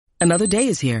Another day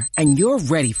is here, and you're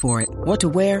ready for it. What to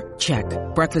wear? Check.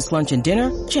 Breakfast, lunch, and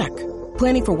dinner? Check.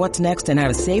 Planning for what's next and how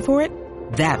to save for it?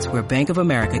 That's where Bank of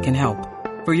America can help.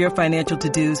 For your financial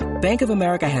to-dos, Bank of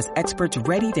America has experts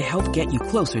ready to help get you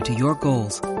closer to your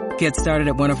goals. Get started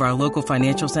at one of our local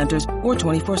financial centers or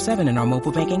 24/7 in our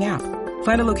mobile banking app.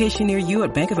 Find a location near you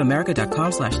at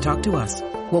bankofamerica.com/talktous.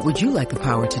 What would you like the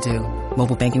power to do?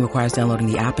 Mobile banking requires downloading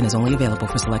the app and is only available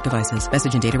for select devices.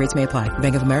 Message and data rates may apply.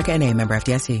 Bank of America N.A., member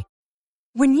FDIC.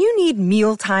 When you need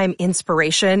mealtime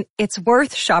inspiration, it's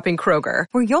worth shopping Kroger,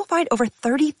 where you'll find over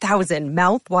 30,000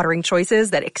 mouth-watering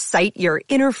choices that excite your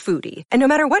inner foodie. And no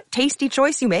matter what tasty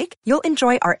choice you make, you'll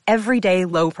enjoy our everyday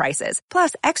low prices,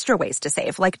 plus extra ways to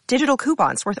save, like digital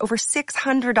coupons worth over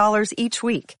 $600 each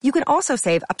week. You can also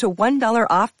save up to $1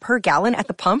 off per gallon at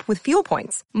the pump with fuel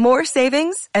points. More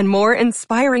savings and more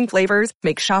inspiring flavors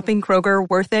make shopping Kroger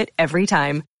worth it every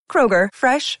time. Kroger,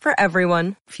 fresh for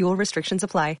everyone. Fuel restrictions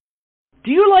apply. Do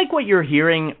you like what you're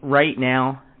hearing right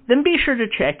now? Then be sure to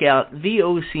check out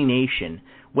VOC Nation.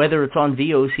 Whether it's on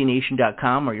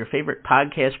VOCNation.com or your favorite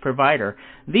podcast provider,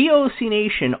 VOC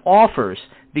Nation offers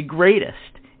the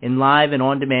greatest in live and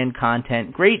on-demand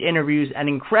content, great interviews, and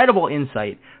incredible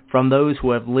insight from those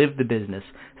who have lived the business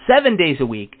 7 days a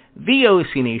week.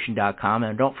 VOCNation.com,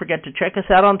 and don't forget to check us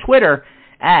out on Twitter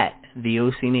at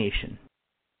VOC Nation.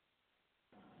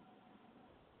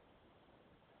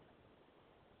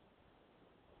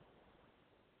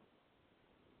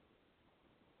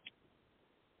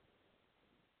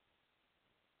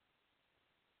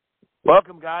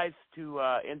 Welcome, guys, to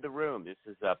In the Room. This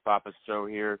is Papa Stroh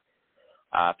here,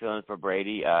 filling for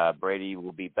Brady. Brady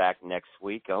will be back next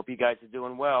week. I hope you guys are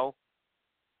doing well.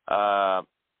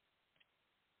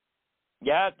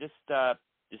 Just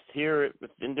here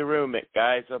in the room,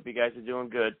 guys. Hope you guys are doing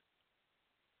good.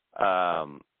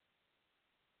 Like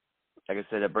I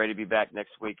said, Brady will be back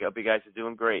next week. I hope you guys are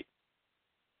doing great.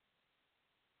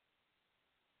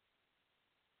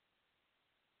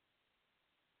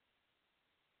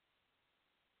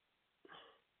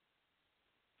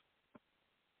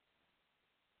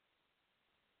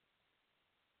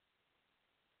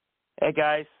 Hey,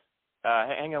 guys,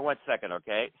 hang on 1 second,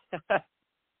 okay? Let's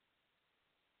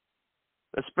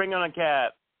bring on a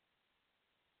Cap.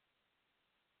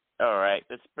 All right,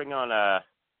 let's bring on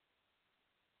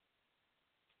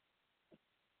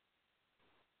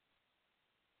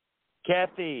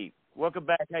Kathy. Welcome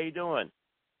back. How you doing?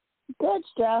 Good,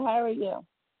 Stroh. How are you?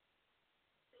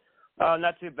 Oh,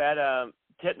 not too bad.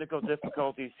 Technical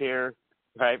difficulties here,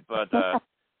 right? But,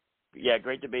 yeah,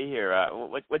 great to be here.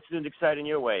 What's new and exciting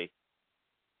your way?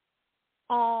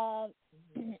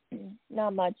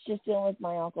 Not much. Just dealing with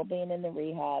my uncle being in the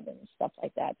rehab and stuff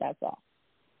like that. That's all.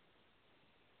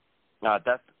 No,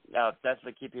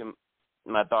 definitely keep him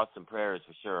in my thoughts and prayers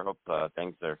for sure. Hope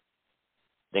things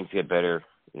get better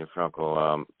for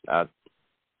Uncle. I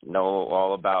know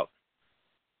all about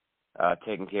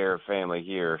taking care of family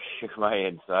here. Shook my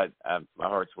head, so my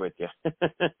heart's with you.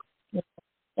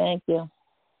 Thank you.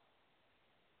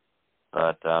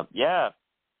 But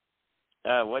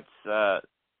what's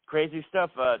crazy stuff?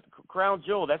 Crown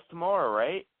Jewel, that's tomorrow,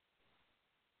 right?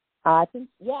 I think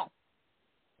yes.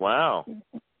 Wow.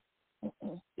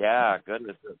 Yeah,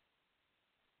 goodness.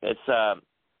 It's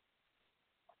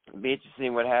be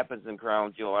interesting what happens in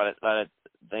Crown Jewel. A lot of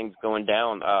things going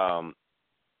down. I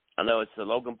know it's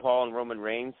Logan Paul and Roman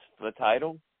Reigns for the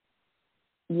title.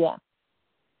 Yeah.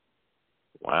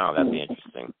 Wow, that'd be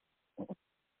interesting.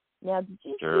 Now, did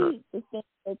you see the thing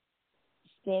with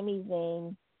Sami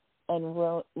Zayn and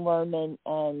Roman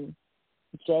and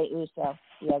Jey Uso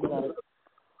the other night?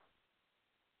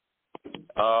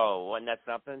 Oh, wasn't that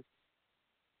something?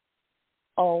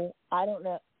 Oh, I don't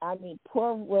know. I mean,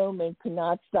 poor Roman could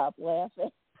not stop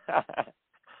laughing.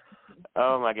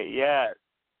 Oh, my God. Yeah.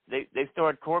 They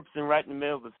started corpsing right in the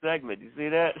middle of the segment. You see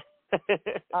that?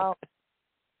 Oh.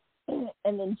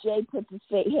 And then Jay puts his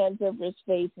hands over his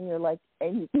face, and you're like,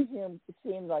 and you can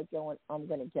see him like going, "I'm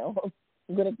gonna kill him.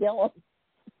 I'm gonna kill him."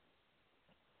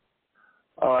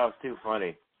 Oh, that was too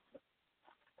funny.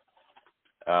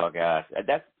 Oh gosh,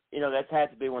 that's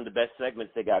had to be one of the best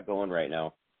segments they got going right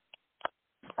now.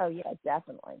 Oh yeah,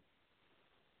 definitely.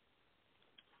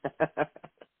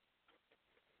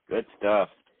 Good stuff.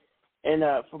 And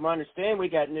from my understanding, we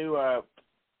got new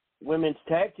women's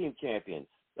tag team champions.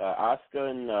 Asuka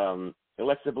and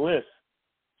Alexa Bliss.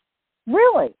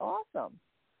 Really? Awesome.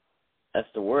 That's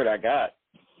the word I got.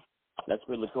 That's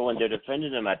really cool. And they're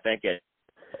defending them, I think, at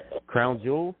Crown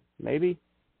Jewel, maybe?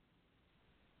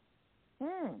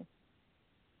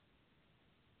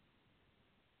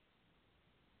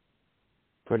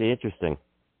 Pretty interesting.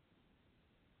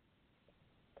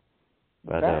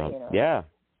 But yeah,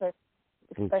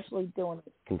 especially doing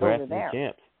congrats over to the there.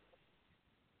 champs.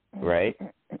 Right.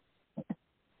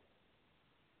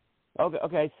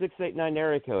 Okay, 689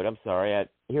 area code. I'm sorry.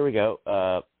 Here we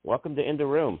go. Welcome to In the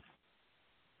Room.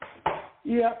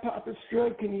 Yeah, Papa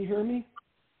Stroke, can you hear me?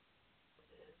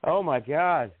 Oh my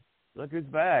God! Look who's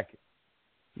back.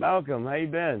 Malcolm, how you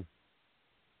been?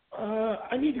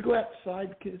 I need to go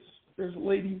outside because there's a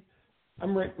lady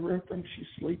I'm renting a room from. She's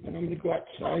sleeping. I'm going to go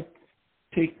outside,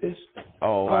 take this.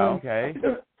 Oh, wow, okay.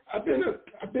 I've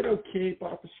been okay,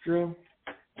 Papa Stroke.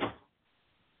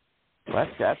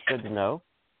 That's good to know.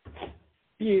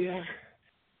 Yeah.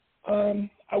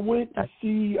 I went to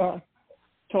see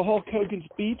to Hulk Hogan's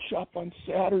Beat Shop on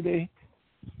Saturday.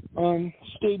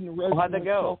 Stayed in the residence how'd it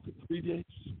go? for 3 days.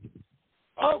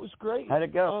 Oh, it was great. How'd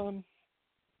it go?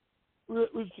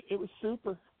 It was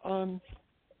super.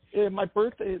 My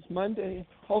birthday is Monday.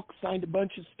 Hulk signed a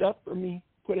bunch of stuff for me,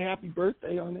 put a happy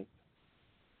birthday on it,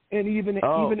 and even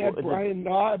had Brian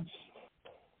Knobs.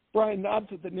 Brian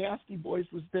Knobs of the Nasty Boys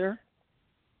was there.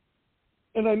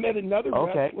 And I met another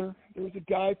wrestler. There was a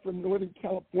guy from Northern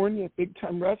California, Big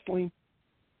Time Wrestling,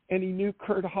 and he knew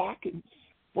Kurt Hawkins,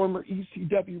 former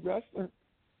ECW wrestler.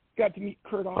 Got to meet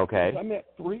Kurt Hawkins. Okay. I met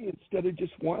 3 instead of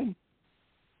just 1.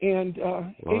 And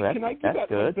can I give out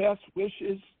good. my best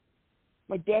wishes?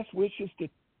 My best wishes to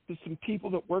some people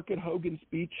that work at Hogan's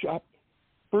Beat Shop.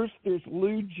 First, there's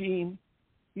Lou Jean.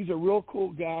 He's a real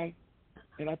cool guy,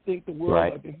 and I think the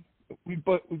world of him. We've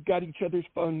got each other's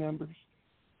phone numbers.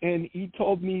 And he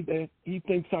told me that he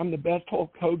thinks I'm the best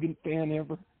Hulk Hogan fan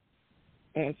ever.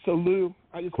 And so, Lou,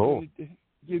 I just wanted to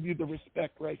give you the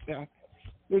respect right now.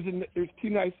 There's 2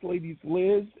 nice ladies,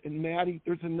 Liz and Maddie.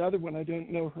 There's another one. I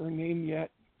don't know her name yet.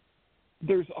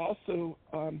 There's also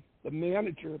the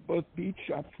manager of both beat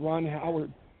shops, Ron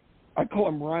Howard. I call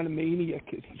him Ron-a-mania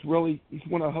because he's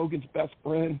one of Hogan's best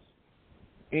friends.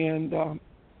 And,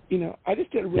 I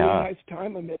just had a really nice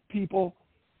time. I met people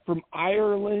from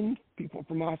Ireland, people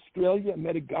from Australia. I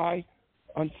met a guy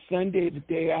on Sunday, the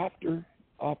day after,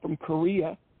 from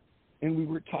Korea, and we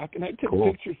were talking. I took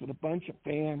pictures with a bunch of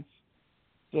fans.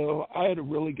 So I had a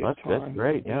really good time. That's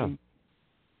great, yeah.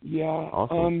 Yeah.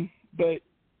 Awesome. But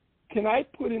can I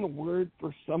put in a word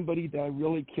for somebody that I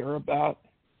really care about?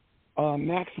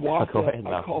 Max Wassa, Go ahead,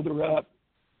 I called her up,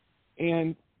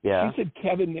 and she said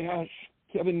Kevin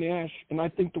Nash, and I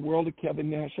think the world of Kevin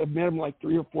Nash. I've met him like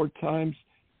 3 or 4 times.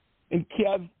 And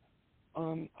Kev,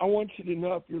 I want you to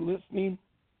know, if you're listening,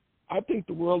 I think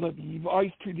the world of you. You've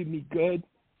always treated me good.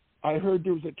 I heard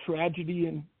there was a tragedy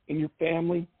in your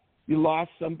family. You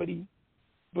lost somebody.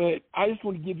 But I just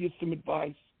want to give you some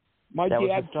advice. My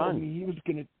dad told me he was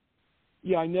going to –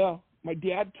 yeah, I know. My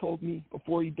dad told me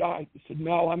before he died, he said,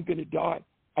 Mel, I'm going to die.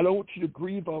 I don't want you to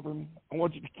grieve over me. I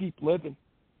want you to keep living.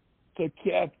 So,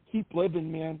 Kev, keep living,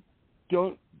 man.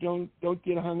 Don't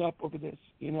get hung up over this.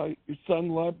 Your son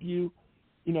loved you.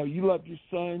 You loved your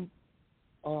son.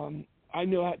 I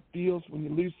know how it feels when you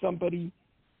lose somebody,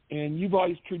 and you've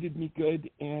always treated me good.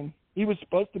 And he was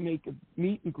supposed to make a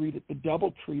meet and greet at the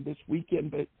DoubleTree this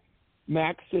weekend, but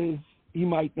Max says he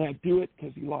might not do it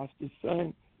because he lost his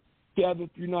son. Kev, if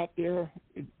you're not there,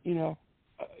 it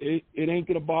ain't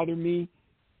going to bother me.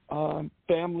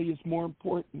 Family is more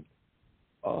important.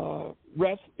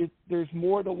 There's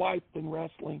more to life than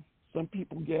wrestling. Some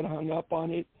people get hung up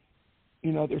on it.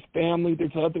 There's family,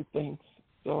 there's other things.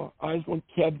 So I just want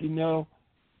Kev to know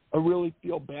I really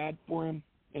feel bad for him,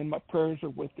 and my prayers are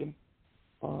with him.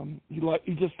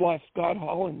 He just lost Scott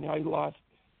Hall, and now he lost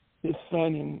his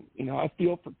son, and I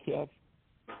feel for Kev.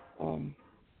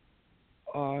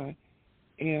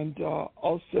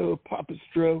 Also, Papa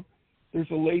Stro, there's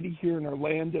a lady here in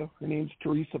Orlando. Her name's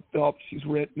Teresa Phelps. She's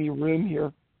rented me a room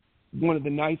here. One of the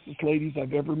nicest ladies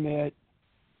I've ever met.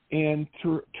 And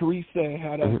Teresa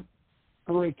had a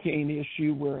hurricane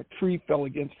issue where a tree fell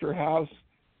against her house,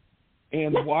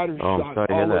 and the water shot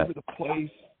all over the place.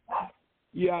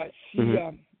 Yeah, she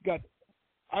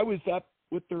I was up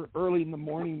with her early in the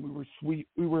morning. We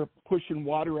were pushing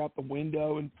water out the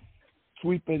window and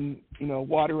sweeping,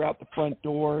 water out the front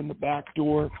door and the back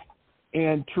door.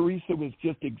 And Teresa was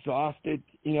just exhausted.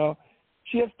 She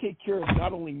has to take care of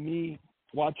not only me,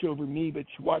 watch over me, but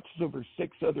she watches over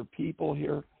 6 other people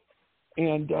here.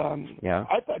 And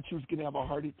I thought she was going to have a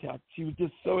heart attack. She was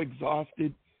just so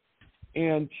exhausted.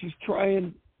 And she's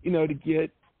trying, to get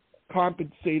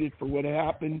compensated for what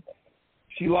happened.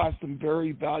 She lost some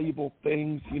very valuable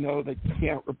things, that you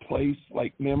can't replace,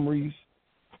 like memories.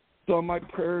 So my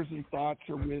prayers and thoughts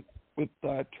are with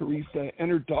Teresa, and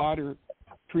her daughter.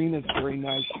 Trina's very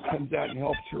nice. She comes out and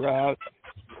helps her out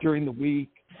during the week.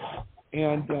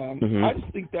 And I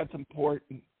just think that's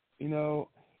important, you know,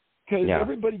 because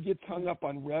everybody gets hung up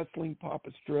on wrestling,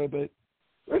 Papa Stro, but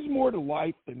there's more to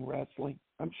life than wrestling.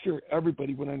 I'm sure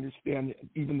everybody would understand it,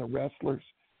 even the wrestlers.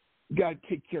 You got to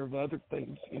take care of other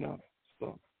things, you know.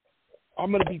 So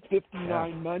I'm going to be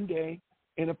 59 Monday,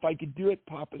 and if I could do it,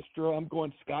 Papa Stro, I'm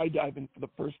going skydiving for the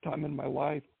first time in my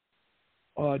life.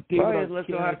 David, let's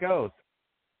see how it goes.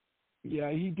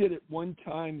 Yeah, he did it one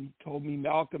time. He told me,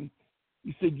 Malcolm,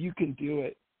 he said, you can do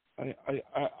it.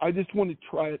 I just want to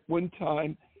try it one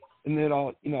time, and then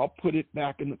I'll put it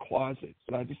back in the closet.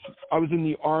 But I was in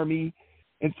the Army,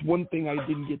 and it's one thing I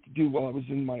didn't get to do while I was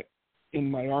in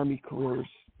my Army careers.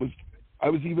 I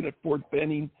was even at Fort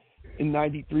Benning in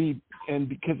 '93, and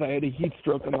because I had a heat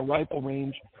stroke on the rifle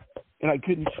range, and I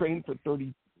couldn't train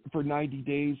for 90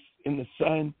 days in the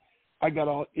sun, it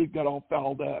got all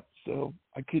fouled up, so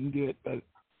I couldn't do it. But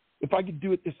if I could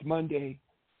do it this Monday,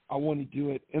 I want to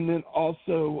do it. And then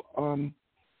also,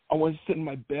 I want to send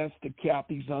my best to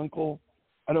Kathy's uncle.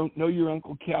 I don't know your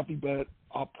Uncle Kathy, but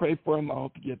I'll pray for him. I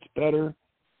hope he gets better.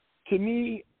 To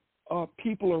me,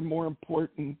 people are more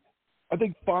important. I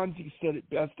think Fonzie said it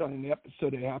best on an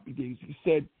episode of Happy Days. He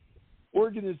said,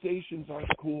 organizations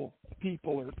aren't cool.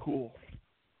 People are cool.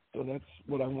 So that's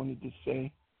what I wanted to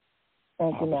say.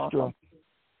 Thank you, Malcolm.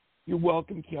 You're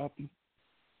welcome, Kathy.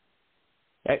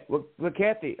 Hey, well,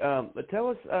 Kathy, tell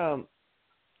us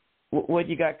what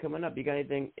you got coming up. You got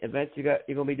anything, events you're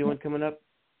gonna be doing coming up,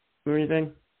 or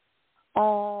anything?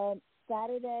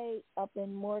 Saturday up in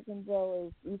Morganville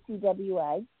is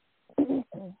ECWA.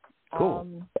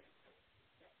 Cool.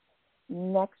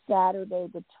 Next Saturday,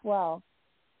 the 12th,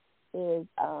 is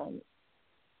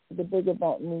the big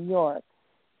event in New York.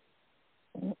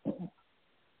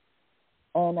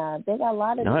 And they got a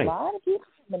lot of people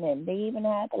coming in. They even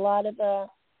had a lot of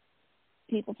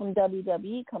people from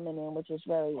WWE coming in, which is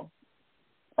very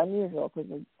unusual because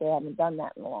they haven't done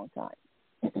that in a long time.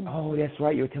 Oh, that's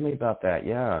right. You were telling me about that.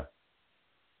 Yeah.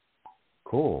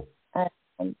 Cool.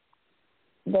 And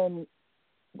then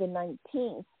the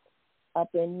 19th, up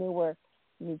in Newark,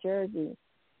 New Jersey,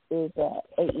 is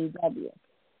AEW.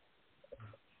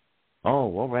 Oh,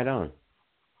 well, right on.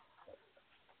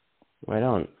 Right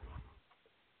on.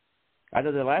 I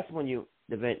know the last one AEW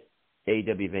event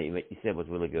you said was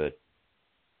really good.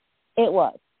 It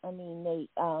was. I mean, they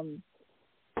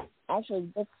actually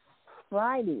this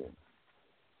Friday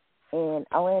in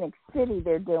Atlantic City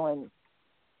they're doing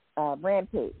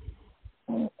Rampage.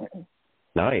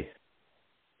 Nice.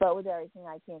 But with everything,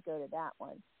 I can't go to that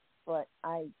one. But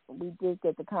we did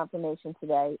get the confirmation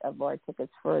today of our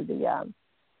tickets for the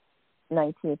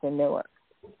 19th in Newark.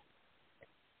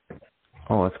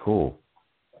 Oh, that's cool.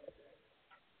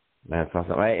 That's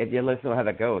awesome. If you listen to how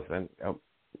that goes, I hope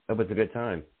it's a good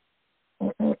time.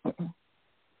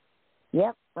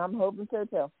 Yep, I'm hoping so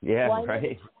too. Yeah,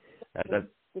 right. The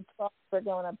 12th, we're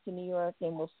going up to New York,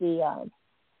 and we'll see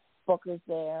Booker's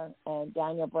there, and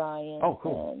Daniel Bryan. Oh,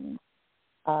 cool.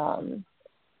 And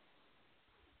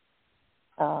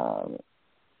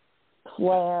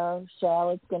Flair,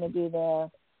 Charlotte's going to be there.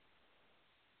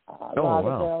 A lot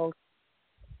of girls.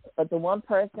 But the one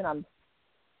person I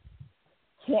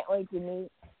can't wait to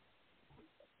meet,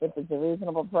 if it's a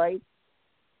reasonable price,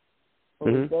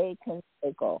 is Jay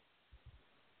Canseco.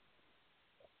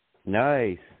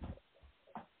 Nice.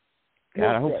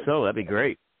 God, I hope so. That'd be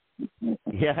great.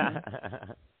 Yeah.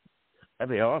 That'd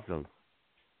be awesome.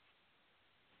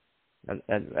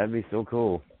 That'd be so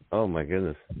cool. Oh, my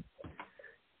goodness.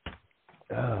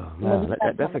 Oh, man.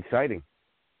 That's exciting.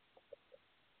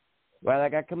 Well, I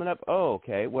got coming up. Oh,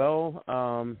 okay. Well,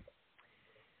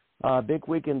 big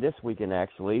weekend this weekend,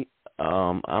 actually.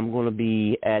 I'm going to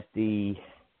be at the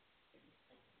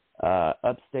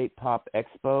Upstate Pop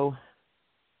Expo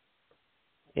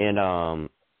in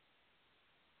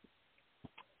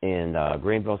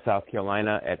Greenville, South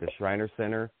Carolina, at the Shriner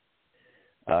Center.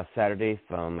 Saturday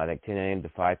from, I think, 10 a.m. to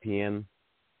 5 p.m.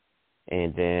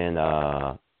 And then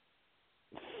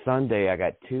Sunday, I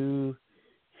got 2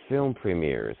 film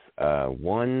premieres.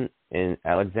 One in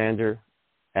Alexandria,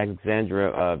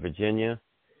 Virginia,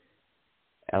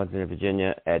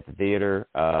 at the theater.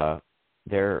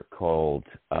 They're called,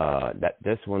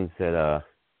 this one's at,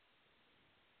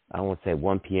 I won't say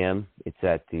 1 p.m. It's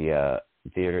at the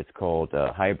theater. It's called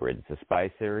Hybrid. It's a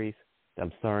spy series that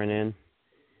I'm starring in.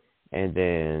 And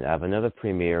then I have another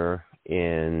premiere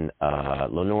in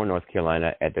Lenore, North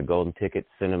Carolina, at the Golden Ticket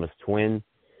Cinemas Twin,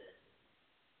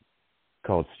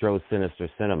 called Stroh's Sinister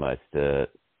Cinema. It's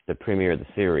the premiere of the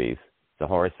series. It's a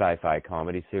horror sci-fi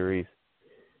comedy series.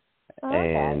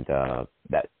 Okay. And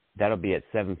that'll be at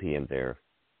 7 p.m. there.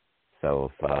 So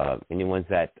if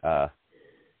anyone's at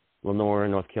Lenore,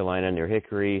 North Carolina, near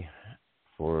Hickory,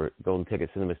 for Golden Ticket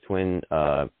Cinema's twin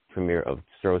premiere of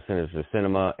Stroh Sinister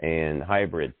Cinema and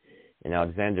Hybrid in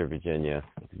Alexandria, Virginia,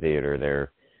 theater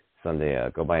there Sunday.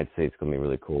 Go by and see. It's going to be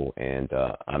really cool. And,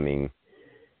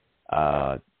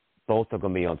 both are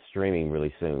going to be on streaming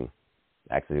really soon.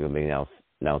 Actually, going to be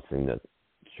announcing the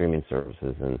streaming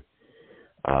services. And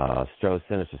Stroh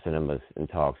Sinister Cinema is in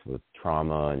talks with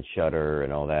Trauma and Shudder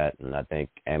and all that. And I think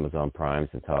Amazon Prime's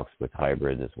in talks with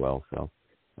Hybrid as well. So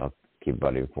I'll keep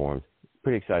everybody informed.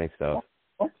 Pretty exciting stuff.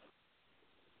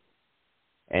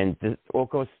 And of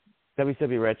course,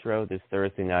 WCW Retro this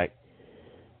Thursday night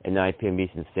at 9 p.m.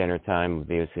 Eastern Standard Time.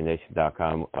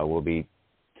 VOCNation.com will be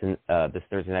this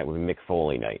Thursday night will be Mick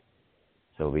Foley night.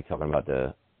 So we'll be talking about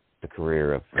the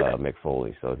career of Mick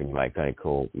Foley. So I think you might kind of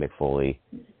cool Mick Foley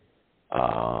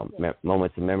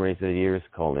moments and memories of the years.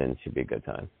 Call in, should be a good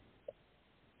time.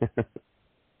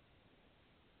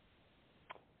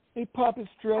 Hey, Papa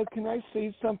Stroh, can I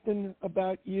say something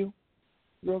about you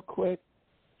real quick?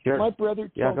 Sure. My brother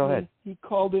told go me ahead. He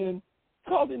called in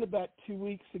about 2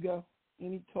 weeks ago,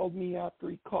 and he told me after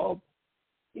he called,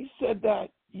 he said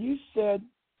that you said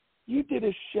you did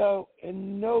a show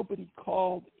and nobody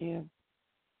called in.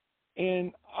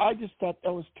 And I just thought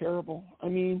that was terrible. I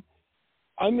mean,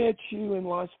 I met you in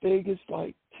Las Vegas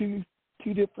like two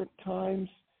different times,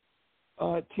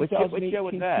 2018, show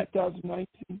was that?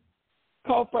 2019.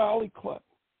 Call for Alley Club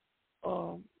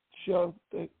show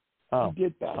that you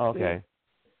did back then.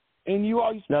 And you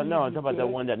always No, I'm talking about the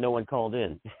one that no one called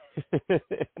in.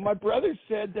 My brother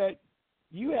said that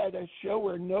you had a show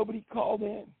where nobody called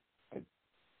in.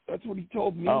 That's what he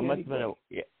told me. It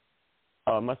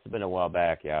must have been a while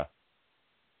back. Yeah.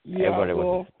 Everybody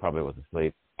probably was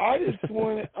asleep. I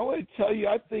want to tell you,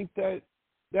 I think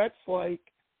that's like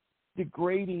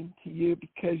degrading to you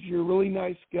because you're a really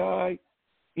nice guy.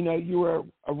 You know, you were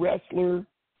a wrestler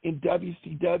in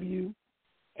WCW,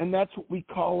 and that's what we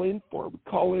call in for. We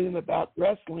call in about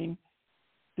wrestling.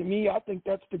 To me, I think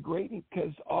that's degrading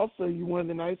because also you're one of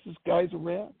the nicest guys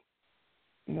around.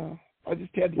 You know, I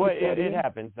just had to get that in. It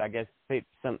happens. I guess it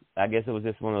was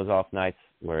just one of those off nights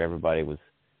where everybody was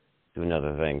doing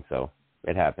other things, so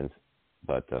it happens.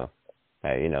 But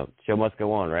hey, you know, show must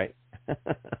go on, right?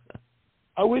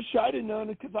 I wish I'd have known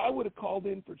it because I would have called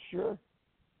in for sure.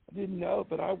 I didn't know,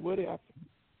 but I would have.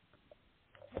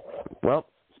 Well,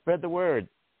 spread the word.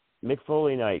 Mick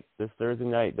Foley night this Thursday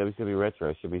night, WCW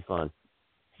Retro. Should be fun.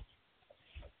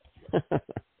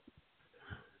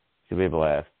 Should be a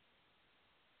blast.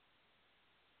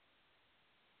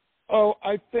 Oh,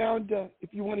 I found, if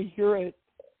you want to hear it,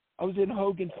 I was in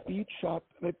Hogan's Speed Shop,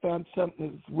 and I found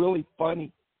something that's really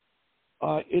funny.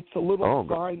 It's a little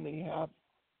sign they have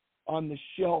on the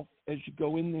shelf as you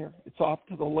go in there. It's off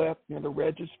to the left near the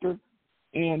register.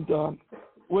 And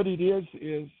what it is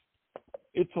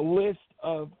it's a list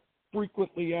of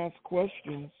frequently asked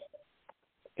questions.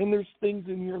 And there's things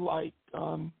in here like,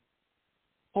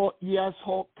 yes,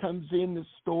 Hulk comes in the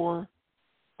store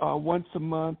once a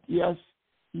month. Yes,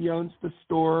 he owns the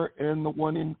store and the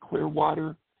one in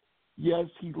Clearwater. Yes,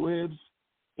 he lives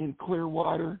in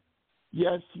Clearwater.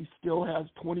 Yes, he still has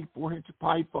 24-inch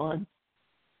python.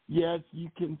 Yes, you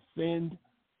can send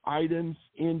items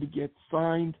in to get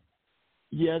signed.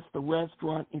 Yes, the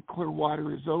restaurant in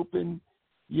Clearwater is open.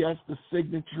 Yes, the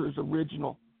signature is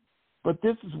original. But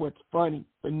this is what's funny,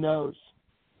 the no's.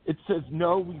 It says,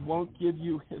 no, we won't give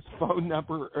you his phone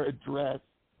number or address.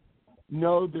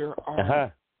 No, there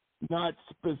are not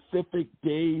specific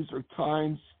days or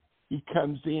times he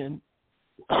comes in.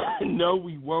 No,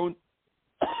 we won't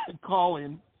call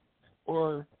him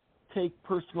or take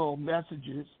personal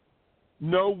messages.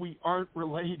 No, we aren't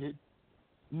related.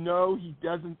 No, he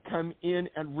doesn't come in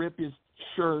and rip his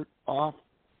shirt off.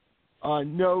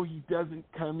 No, he doesn't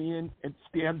come in and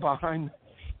stand behind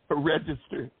a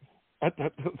register. I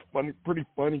thought that was funny, pretty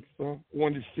funny, so I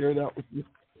wanted to share that with you.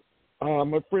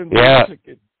 My friend took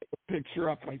a picture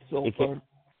off my cell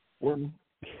phone.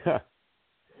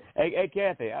 Hey,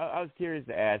 Kathy, I was curious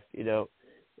to ask, you know,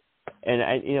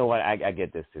 and you know what, I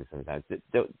get this too sometimes.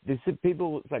 Do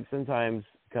people like sometimes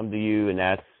come to you and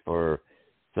ask for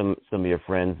some of your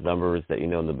friends' numbers that you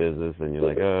know in the business, and you're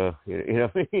like, you know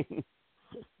what I mean?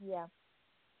 Yeah.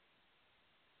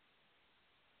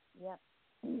 Yep.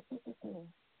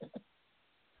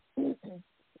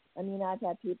 I mean, I've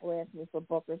had people ask me for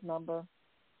Booker's number.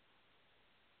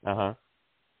 Uh-huh.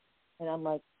 And I'm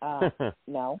like,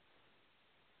 no.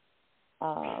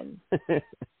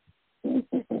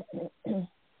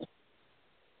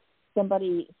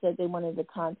 Somebody said they wanted to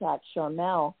contact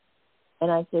Charmel,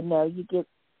 and I said, no, you give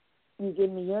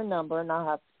me your number, and I'll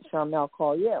have Charmel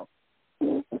call you.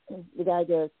 the guy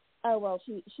goes, "Oh, well,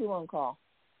 she won't call."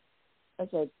 I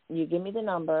said, "You give me the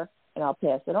number, and I'll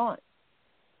pass it on."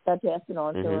 So I passed it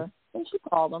on to her, and she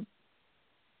called him.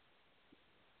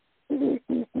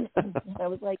 I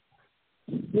was like,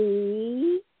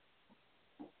 "See?"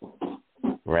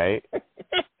 Right.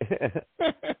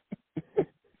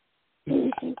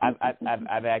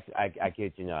 I've actually, I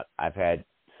kid you not, I've had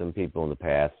some people in the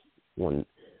past wanted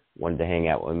to hang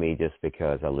out with me just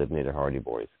because I live near the Hardy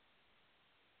Boys.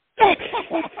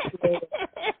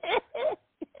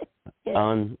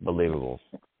 Unbelievable.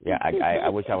 Yeah, I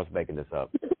wish I was making this up.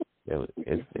 It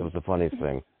was the funniest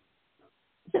thing.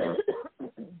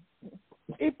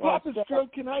 Hey, Papa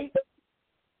Stroke, can I?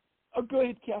 Oh, go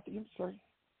ahead, Kathy. I'm sorry.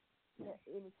 It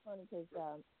was funny because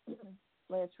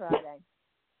last Friday,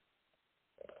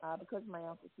 because of my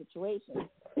uncle's situation,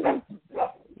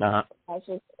 I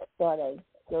actually started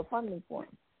a GoFundMe for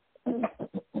him.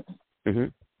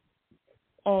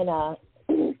 And I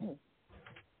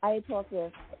had talked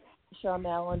to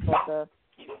Charmel and Booker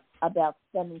about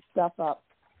setting stuff up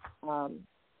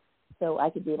so I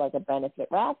could do like a benefit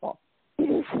raffle.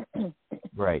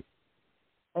 Right.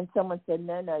 And someone said,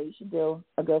 no, you should do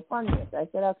a GoFundMe. So I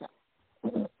said, okay.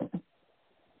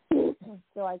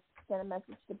 So I sent a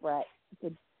message to Brett. I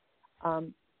said,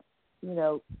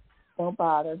 don't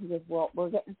bother. He goes, well, we're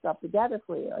getting stuff together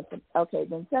for you. I said, okay,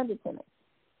 then send it to me.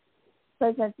 So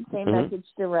I sent the same message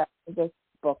to Brett and just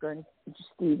Booker and just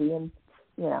Stevie and,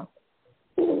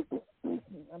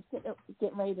 I'm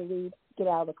getting ready to leave, get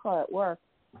out of the car at work,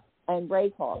 and Ray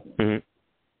called me.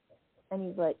 And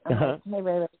he's like, hey,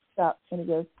 Ray, stop. And he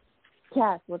goes,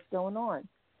 Cass, what's going on?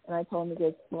 And I told him, he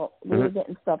goes, well, we were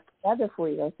getting stuff together for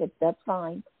you. I said, that's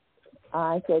fine.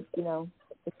 I said,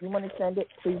 if you want to send it,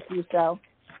 please do so.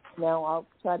 I'll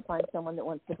try to find someone that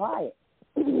wants to buy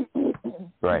it.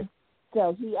 Right.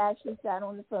 So he actually sat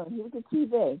on the phone. He was a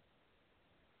TV.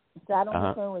 He sat on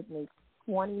the phone with me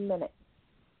 20 minutes.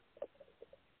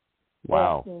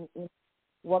 Wow. Asking,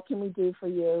 what can we do for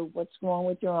you? What's wrong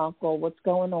with your uncle? What's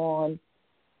going on?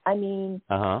 I mean,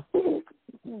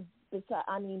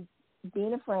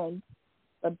 being a friend,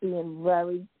 but being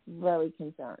very, very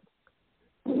concerned.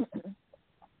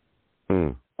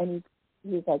 And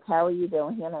he's like, how are you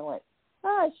doing? And I went,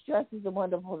 stress is a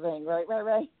wonderful thing, right?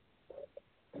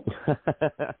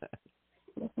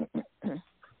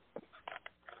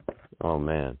 Oh,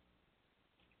 man.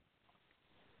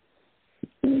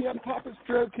 Yeah, Papa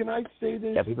Stroke, can I say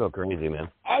this? Yeah, people are crazy, man.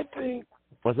 I think...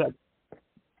 What's that?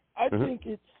 I think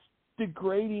it's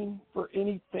degrading for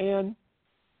any fan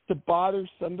to bother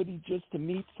somebody just to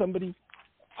meet somebody.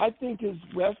 I think as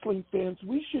wrestling fans,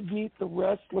 we should meet the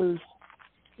wrestlers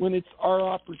when it's our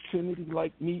opportunity,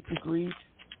 like meet and greet.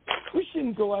 We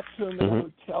shouldn't go up to them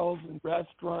in hotels and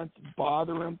restaurants and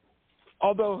bother them.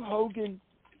 Although Hogan,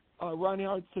 Ron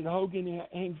Howard said Hogan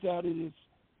hangs out in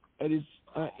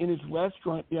his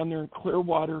restaurant down there in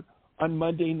Clearwater on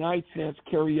Monday nights and has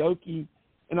karaoke,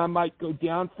 and I might go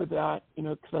down for that,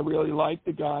 because I really like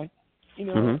the guy.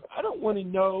 I don't want to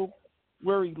know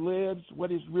where he lives,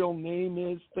 what his real name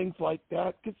is, things like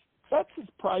that, because that's his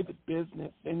private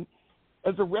business. And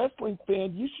as a wrestling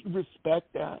fan, you should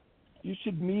respect that. You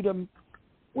should meet him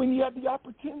when you have the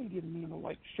opportunity to meet him,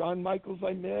 like Shawn Michaels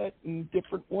I met and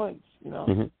different ones,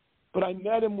 But I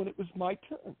met him when it was my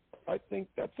turn. I think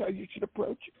that's how you should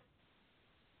approach it.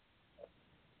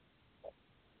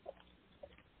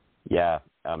 Yeah,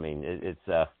 I mean, it's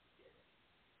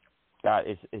God,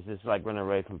 it's just like running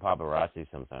away from paparazzi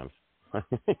sometimes.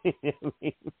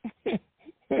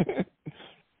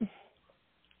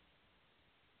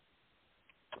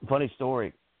 Funny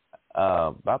story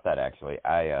about that, actually.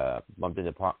 I bumped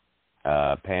into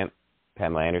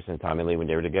Pamela Anderson and Tommy Lee when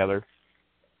they were together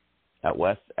out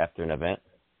west after an event.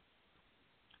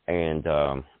 And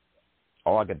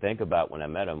all I could think about when I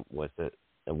met them was that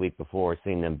a week before,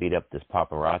 seeing them beat up this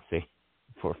paparazzi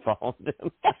for following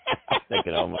them.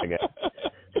 Thinking, oh my God.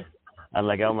 I'm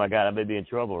like, oh my God, I may be in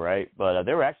trouble, right? But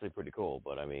they were actually pretty cool.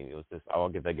 But I mean, it was just all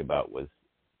I could think about was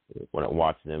when I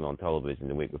watched them on television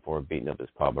the week before beating up this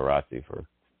paparazzi for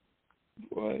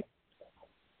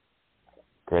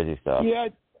crazy stuff. Yeah,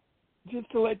 just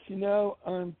to let you know,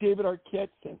 David Arquette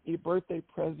sent me a birthday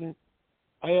present.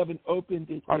 I haven't opened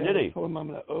it yet. Oh, did he? I told him I'm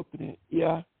going to open it.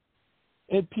 Yeah.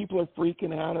 And people are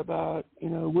freaking out about,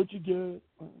 what'd you get?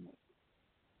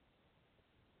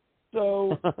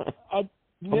 So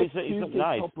next Tuesday,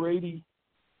 nice. Tell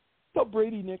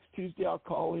Brady next Tuesday I'll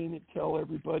call in and tell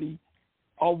everybody.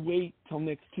 I'll wait till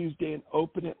next Tuesday and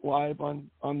open it live on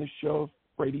the show if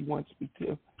Brady wants me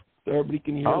to, so everybody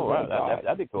can hear. Oh, wow,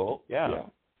 that'd be cool. Yeah.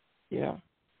 Yeah.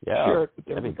 Yeah. Share it with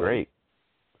that'd everybody. be great.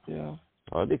 Yeah.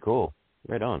 Oh, that'd be cool.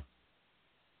 Right on.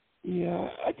 Yeah,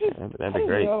 that'd be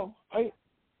great. Know. I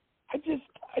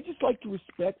just like to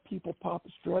respect people, Papa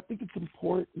Stro. I think it's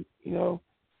important, now,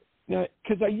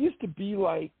 because I used to be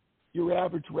like your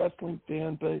average wrestling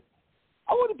fan, but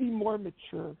I want to be more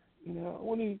mature. I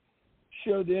want to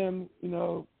show them,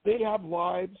 they have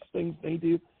lives, things they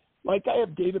do. Like I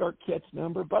have David Arquette's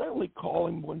number, but I only call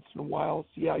him once in a while,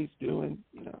 see how he's doing.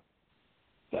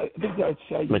 So I think that's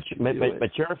how you should do it.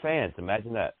 Mature fans,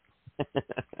 imagine that.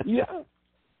 Yeah,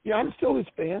 I'm still his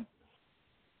fan.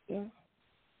 Yeah.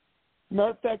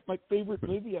 Matter of fact, my favorite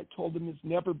movie I told him has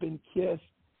Never Been Kissed.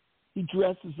 He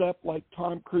dresses up like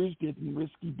Tom Cruise did in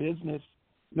Risky Business,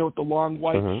 with the long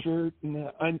white shirt and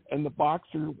the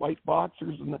white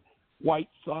boxers and the white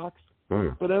socks.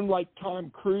 But unlike Tom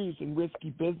Cruise in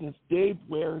Risky Business, Dave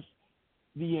wears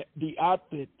the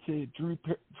outfit to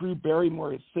Drew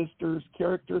Barrymore, his sister's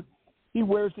character. He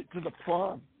wears it to the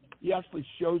prom. He actually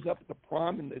shows up at the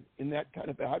prom in that kind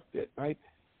of outfit.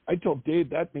 I told Dave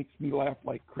that makes me laugh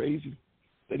like crazy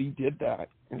that he did that.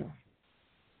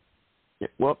 Yeah,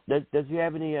 well, does he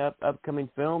have any upcoming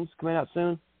films coming out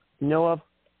soon? You know of?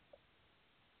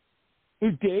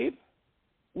 Who, Dave?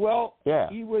 Well, yeah.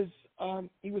 He was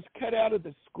cut out of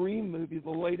the Scream movie, the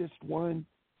latest one.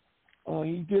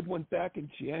 He did one back in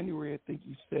January, I think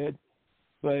he said,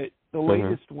 but the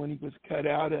latest one he was cut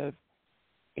out of.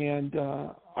 And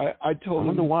I told him. I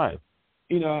wonder why.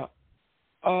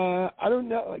 I don't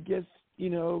know. I guess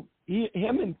him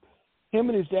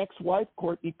and his ex-wife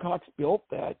Courtney Cox built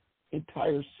that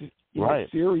entire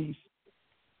series,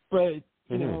 but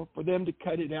for them to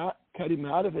cut him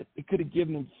out of it, they could have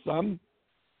given him some.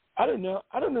 I don't know.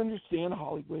 I don't understand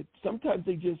Hollywood. Sometimes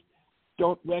they just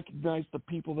don't recognize the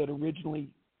people that originally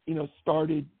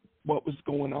started what was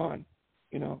going on.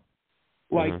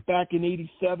 Like back in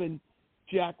 '87.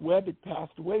 Jack Webb had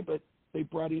passed away, but they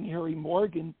brought in Harry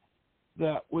Morgan,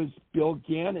 that was Bill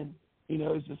Gannon,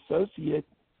 his associate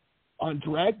on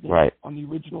Dragnet on the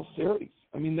original series.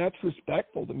 I mean, that's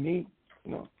respectful to me,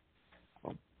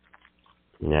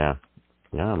 Yeah,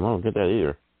 I don't get that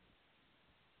either.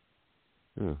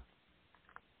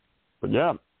 But you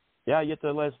have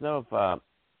to let us know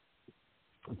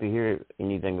if you hear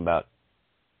anything about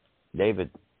David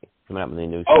coming up with any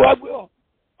new stuff. Oh,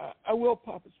 I will,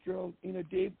 Papa Stro.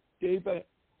 Dave,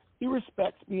 he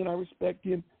respects me and I respect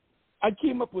him. I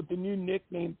came up with a new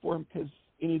nickname for him because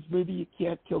in his movie You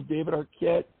Can't Kill David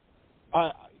Arquette,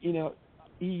 he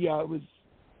was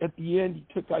at the end. He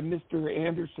took on Mr.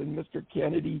 Anderson, Mr.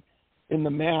 Kennedy, in the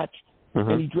match,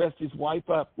 and he dressed his wife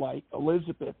up like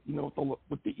Elizabeth,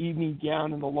 with the evening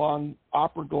gown and the long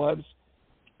opera gloves.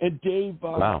 And Dave,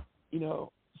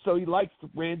 so he likes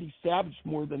Randy Savage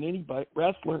more than anybody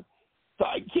wrestler. So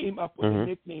I came up with a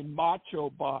nickname, Macho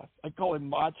Boss. I call him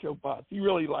Macho Boss. He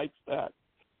really likes that,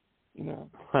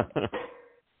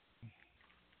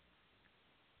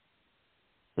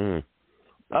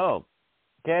 Oh,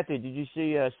 Kathy, did you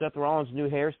see Seth Rollins' new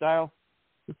hairstyle?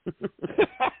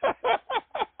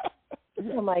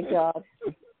 Oh, my God.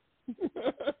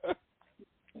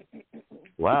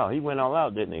 Wow, he went all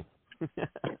out, didn't he?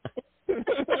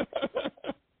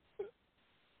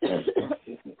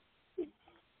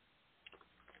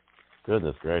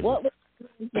 Goodness gracious. What was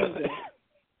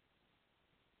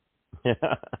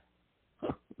Yeah.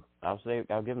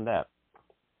 I'll give him that.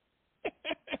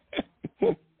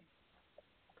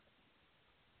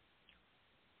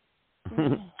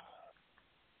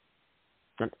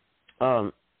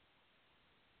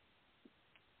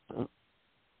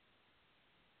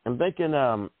 I'm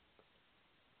thinking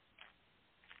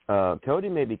Cody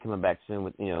may be coming back soon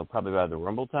with probably by the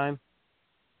Rumble time.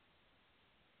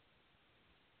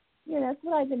 Yeah, that's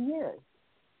what I've been hearing.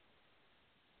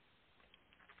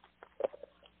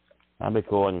 That'd be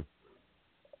cool, and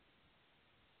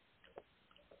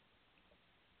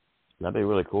that'd be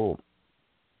really cool.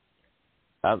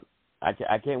 I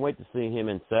can't wait to see him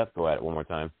and Seth go at it one more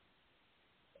time.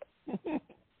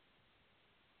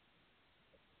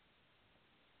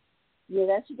 Yeah,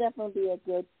 that should definitely be a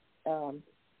good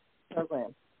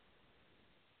program.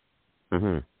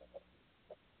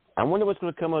 I wonder what's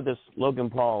going to come of this Logan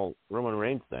Paul Roman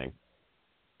Reigns thing.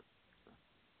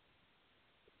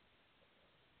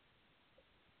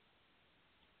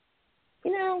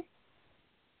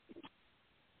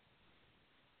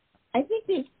 I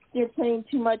think they're playing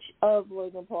too much of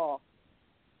Logan Paul.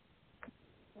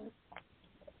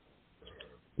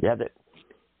 Yeah, they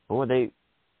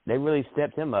really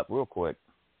stepped him up real quick.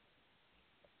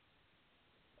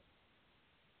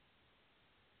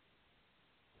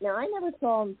 Now, I never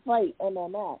saw him fight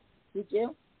MMA. Did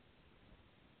you?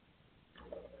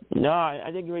 No, I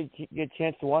think you get a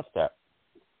chance to watch that.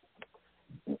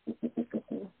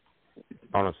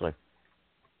 Honestly.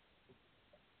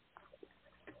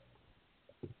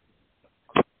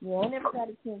 Yeah, I never got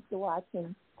a chance to watch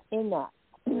him in that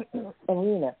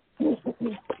arena.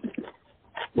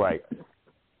 Right.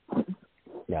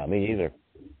 Yeah, me either.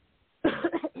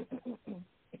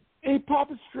 Hey,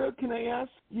 Papa Stroke, can I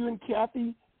ask you and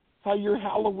Kathy how your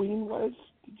Halloween was?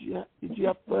 Did you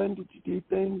have fun? Did you do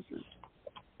things?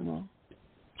 Or,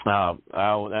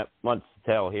 that much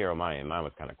to tell here on my end. Mine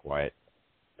was kind of quiet.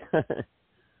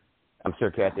 I'm sure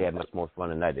Kathy had much more fun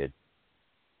than I did.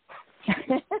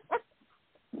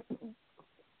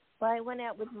 Well, I went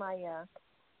out with my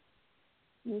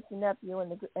niece and nephew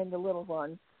and the little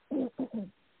one.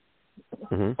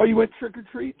 Mm-hmm. Oh, you went trick or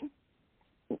treating?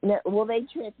 No, well, they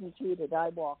trick and treated. I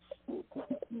walked.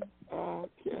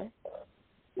 Okay.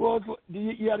 Well,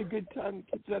 you had a good time.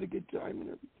 Kids had a good time and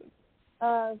everything.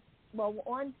 Well,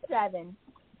 one's 7,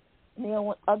 and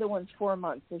the other one's 4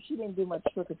 months, so she didn't do much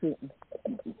trick or treating.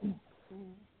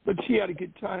 But she had a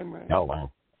good time, right? Oh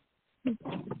wow.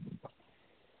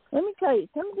 Let me tell you,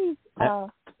 some of these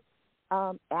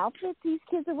outfits these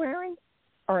kids are wearing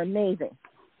are amazing.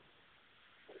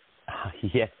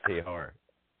 Yes, they are.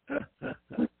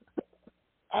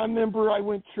 I remember I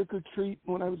went trick or treat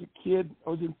when I was a kid. I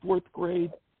was in 4th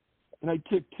grade, and I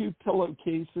took 2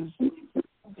 pillowcases,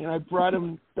 and I brought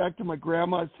them back to my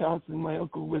grandma's house, and my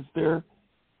uncle was there.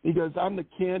 He goes, "I'm the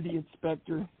candy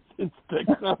inspector.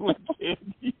 Inspecting on my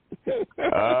candy."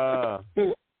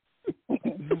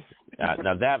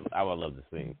 Now that I would love to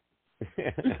see.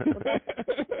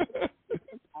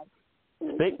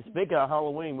 Speaking of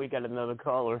Halloween, we got another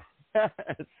caller.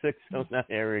 609.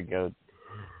 Here we go.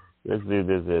 Let's do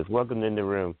this. Welcome in the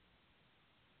room.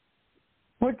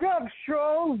 What's up,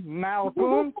 Stro?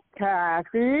 Malcolm,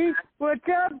 Kathy. What's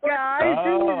up, guys?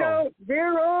 Oh.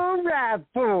 Dear old Rat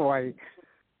Boy.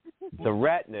 The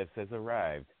Ratness has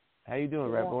arrived. How you doing,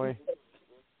 Rat Boy?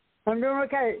 I'm doing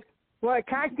okay. Well,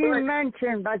 Kathy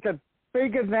mentioned about the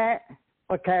big event,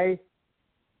 okay?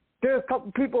 There are a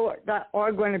couple people that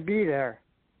are going to be there.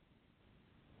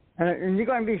 And you're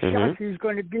going to be shocked who's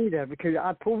going to be there because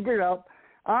I pulled it up.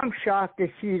 I'm shocked to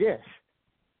see this.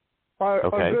 Our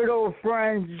good old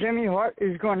friend Jimmy Hart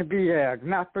is going to be there,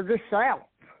 not for the South.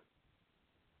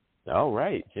 Oh,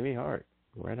 right. Jimmy Hart.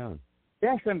 Right on.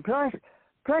 Yes, and plus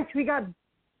we got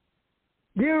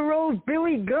dear old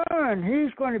Billy Gunn.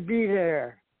 He's going to be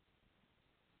there.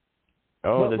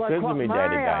 Oh, the Sesame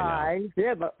Daddy guy now.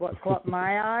 Yeah, but what caught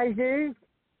my eyes is,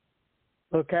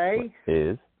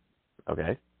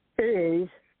 is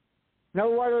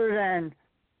no other than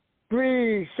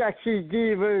 3 sexy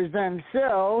divas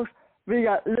themselves. We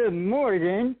got Liv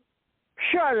Morgan,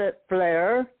 Charlotte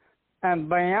Flair, and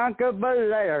Bianca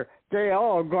Belair. They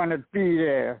all gonna be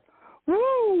there.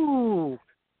 Woo!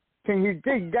 Can you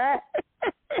dig that?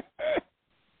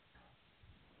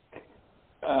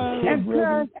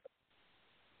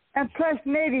 And plus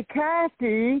maybe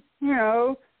Kathy,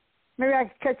 maybe I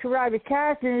could catch a ride with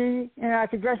Kathy and I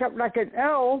could dress up like an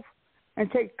elf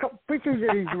and take a couple pictures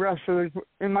of these wrestlers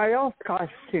in my elf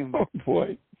costume. Oh,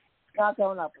 boy. Not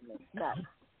going up with me.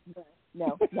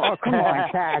 No. Oh, come on,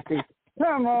 Kathy.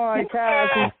 Come on,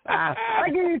 Kathy. I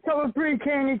give you a couple free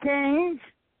candy canes.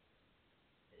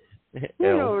 You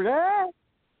know that.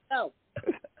 No.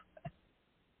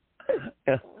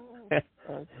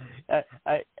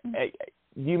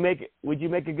 Would you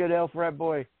make a good elf, Rat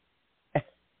Boy?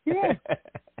 Yeah.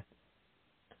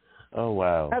 Oh,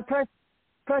 wow.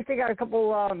 Plus, they got a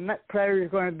couple Met players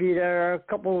going to be there, a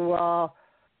couple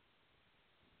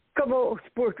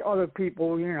sports other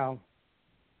people,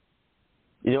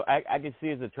 I can see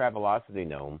as a Travelocity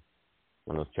gnome,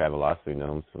 one of those Travelocity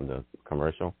gnomes from the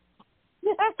commercial.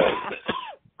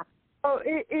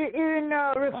 Even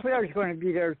Ric Flair's going to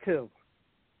be there, too.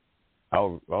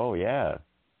 Oh, yeah.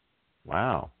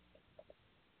 Wow.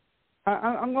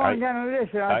 I'm going down to this.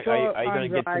 Are you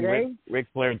going to get some Ric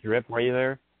Flair drip? Were you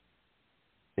there?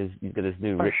 He's got his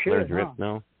new Ric Flair drip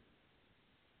now.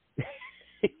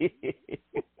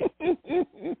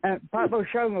 And Papa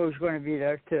Shango's going to be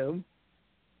there, too.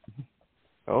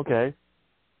 Okay.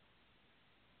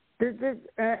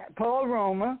 Paul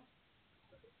Roma.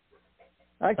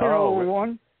 That's an old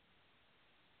one.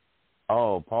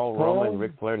 Oh, Paul Roma and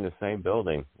Ric Flair in the same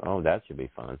building. Oh, that should be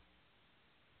fun.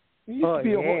 He used to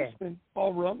be a horseman,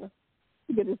 Paul Roma.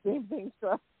 You get the same thing,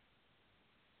 so.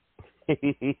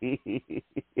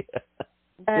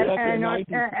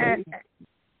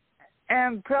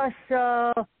 And plus,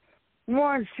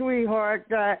 one sweetheart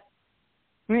that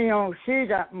we don't see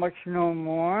that much no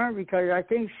more because I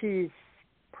think she's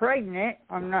pregnant.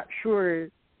 I'm not sure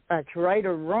that's right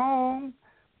or wrong,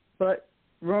 but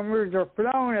rumors are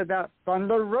flowing about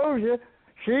Thunder Rosa.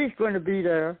 She's going to be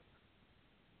there.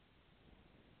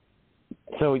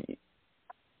 So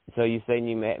you saying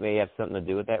you may have something to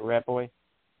do with that, Rat Boy?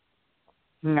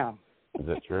 No. Is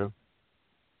that true?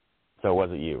 So it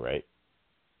wasn't you, right?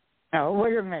 No, it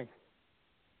wasn't me.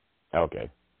 Okay.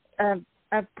 And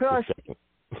plus,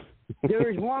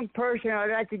 there is one person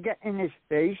I'd like to get in his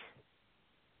face.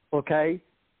 Okay?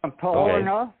 I'm tall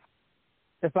enough.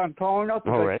 If I'm tall enough,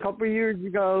 because a couple of years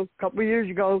ago,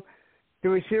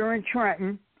 there was here in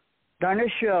Trenton, done a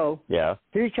show. Yeah.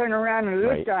 He turned around and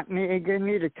looked at me and gave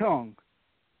me the tongue.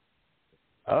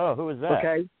 Oh, who was that?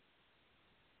 Okay.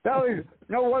 That was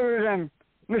no other than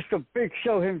Mr. Big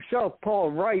Show himself,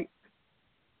 Paul Wright.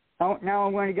 Now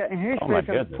I'm going to get in his face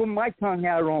and put my tongue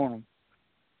out on him.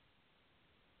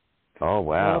 Oh,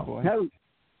 wow. Oh, no.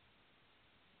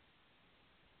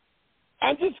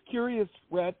 I'm just curious,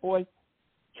 Rat Boy.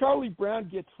 Charlie Brown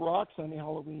gets rocks on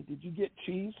Halloween. Did you get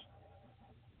cheese?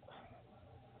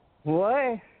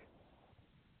 What?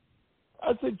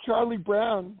 I said Charlie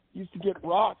Brown used to get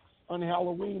rocks on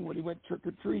Halloween when he went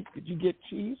trick-or-treat. Did you get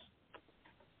cheese?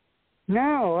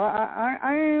 No,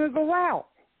 I didn't even go out.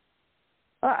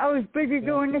 I was busy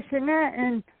doing this and that,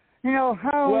 and,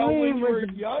 Halloween Well,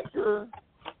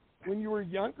 when you were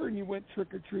younger and you went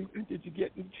trick-or-treating, did you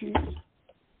get any cheese?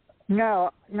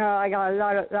 No, I got a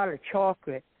lot of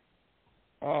chocolate.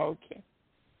 Oh, okay.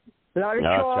 A lot of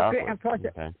chocolate.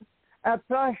 And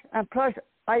plus,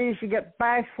 I used to get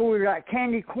bags full of that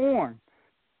candy corn,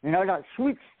 that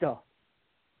sweet stuff.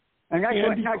 And that's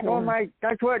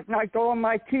what knocked all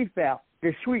my teeth out,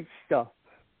 the sweet stuff.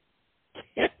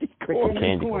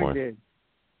 Candy corn. Did.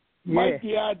 My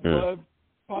dad loved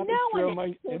Papa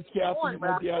Stro and Kathy.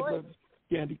 My dad loves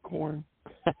candy corn.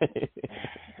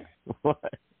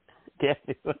 What?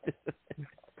 Kathy, what?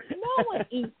 No one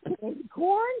eats candy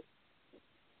corn.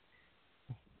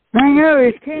 I know,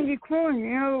 it's candy corn.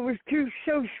 It was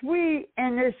so sweet,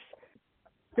 and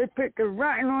they put the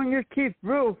rotten on your teeth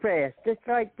real fast, just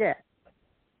like that.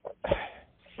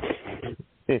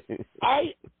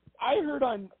 I heard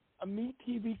on a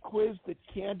MeTV quiz that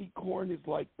candy corn is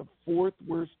like the 4th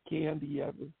worst candy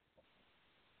ever.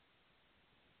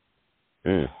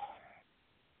 Mm.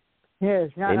 Yeah,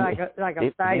 it's not like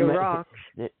a bag of rocks.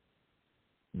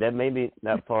 That may be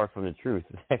not far from the truth,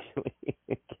 actually.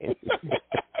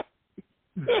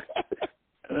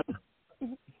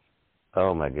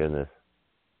 Oh, my goodness.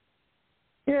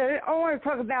 Yeah, I want to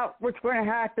talk about what's going to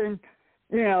happen,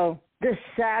 this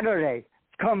Saturday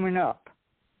coming up.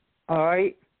 All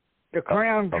right? The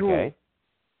Crown Jewel. Okay.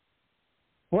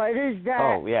 What is that?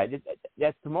 Oh, yeah.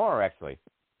 That's tomorrow, actually.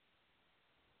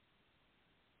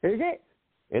 Is it?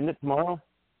 Isn't it tomorrow?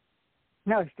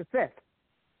 No, it's the 5th.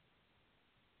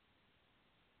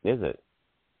 Is it?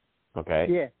 Okay.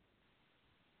 Yeah.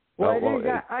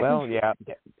 Yeah.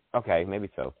 Okay, maybe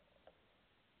so.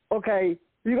 Okay,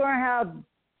 you're going to have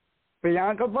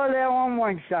Bianca Belair on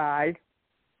one side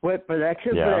with Alexa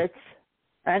Bliss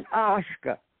and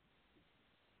Asuka.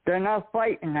 They're not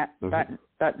fighting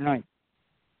that night.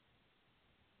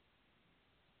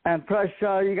 And plus,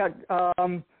 you got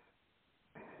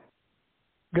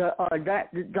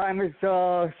the Diamond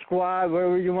Squad,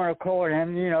 whatever you want to call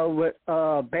them, with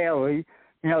Bayley.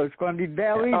 It's going to be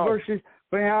Bayley versus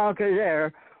Bianca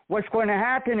there. What's going to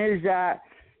happen is that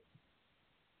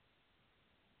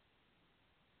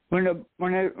when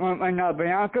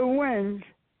Bianca wins,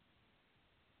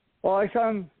 all of a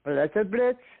sudden, Alexa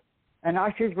Bliss and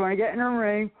Asuka's going to get in the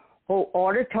ring, hold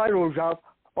all the titles up.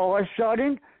 All of a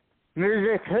sudden,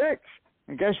 music hits,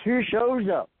 and guess who shows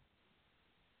up?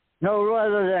 No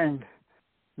other than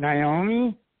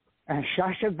Naomi and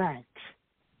Sasha Banks.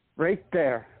 Right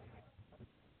there.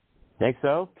 Think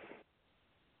so?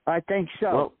 I think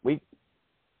so. Well,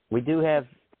 we do have,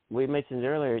 we mentioned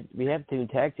earlier, we have 2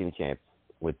 tag team champs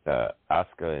with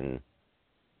Asuka and...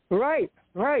 Right.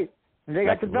 And they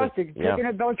got the belts. They're taking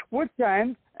the belts with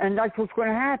them, and that's what's going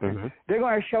to happen. Mm-hmm. They're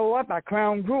going to show up at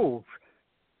Crown Jewel.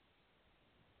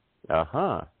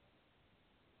 Uh-huh.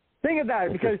 Think about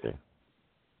it, because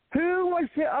who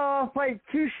wants to fight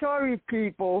 2 sorry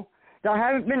people that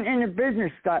haven't been in the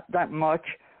business that much?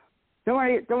 They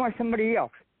want somebody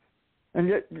else. And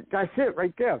that's it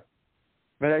right there.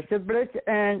 Alexa Bliss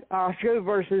and Asuka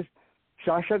versus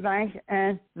Sasha Banks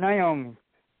and Naomi.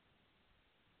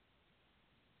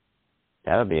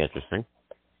 That'll be interesting.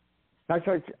 That's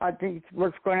what I think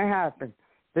what's going to happen.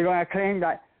 They're going to claim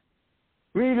that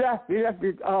we left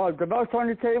the belts on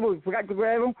the table, we forgot to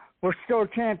grab them, we're still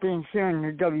champions here in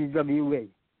the WWE.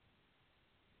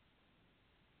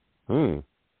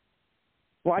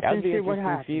 Watch and see what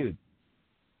happens. Feud.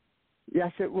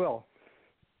 Yes, it will.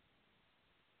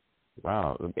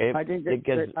 Wow. I think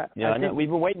that, we've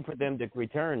been waiting for them to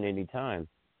return any time.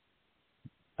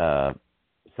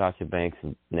 Sasha Banks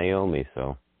and Naomi,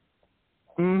 so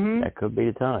that could be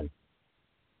the time.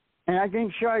 And I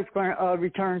think Charlotte's going to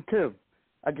return too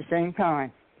at the same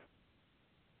time.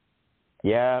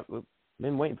 Yeah, we've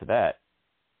been waiting for that.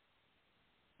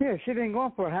 Yeah, she's been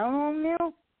going for how long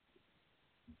now?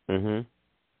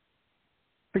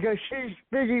 Because she's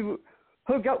busy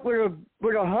hooked up with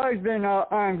her husband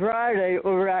on Friday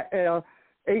over at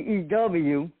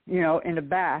AEW, in the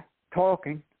back,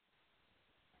 talking.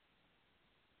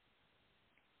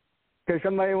 Because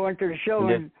somebody went to the show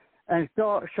and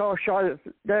saw Charlotte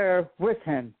there with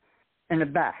him in the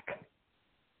back.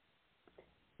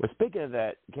 Well, speaking of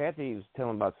that, Kathy was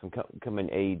telling about some coming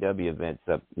AEW events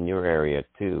up in your area,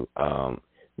 too.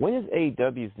 When is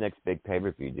AEW's next big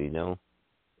pay-per-view, do you know?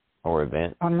 Or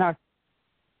event? I'm not.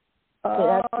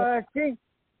 I think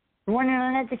the one in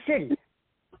Atlantic City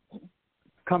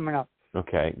coming up.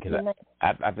 Okay, because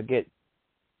I forget.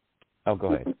 Oh,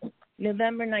 go ahead.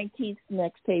 November 19th,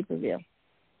 next pay-per-view.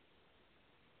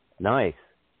 Nice.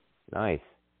 Do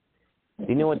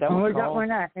you know what that was called? Where's that one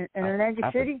at? In Atlantic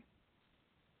City?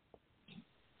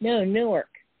 No, Newark.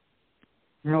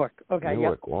 Okay.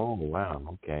 Newark. Yep. Oh, wow.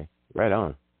 Okay. Right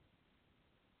on.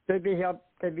 They'd be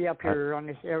up here on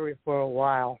this area for a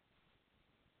while.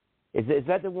 Is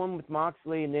that the one with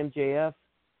Moxley and MJF?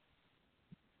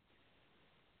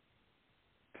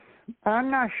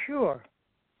 I'm not sure.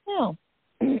 No.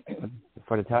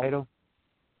 For the title?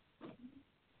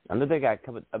 I know they got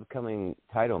upcoming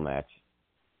title match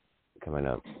coming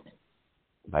up.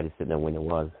 I just didn't know when it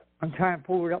was. I'm trying to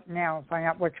pull it up now and find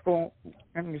out what's going.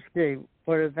 Let me see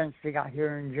what events they got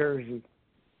here in Jersey.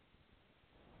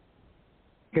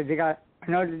 Because I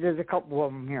know that there's a couple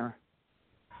of them here.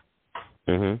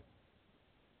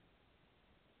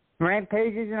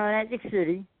 Rampage is in Atlantic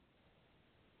City.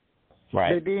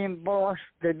 Right. They'd be in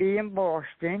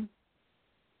Boston.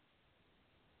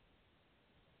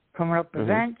 Coming up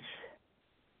events.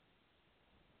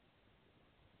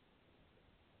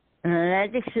 In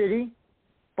Atlantic City.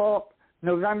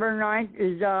 November 9th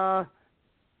is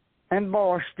in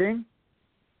Boston.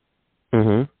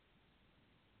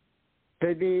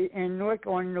 They'll be in Newark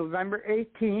on November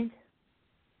 18th,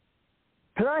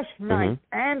 plus 9th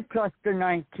and plus the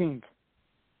 19th.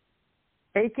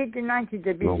 18th and 19th,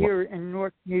 they'll be here in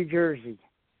Newark, New Jersey.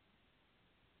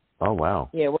 Oh, wow.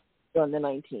 Yeah, we're on the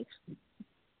 19th.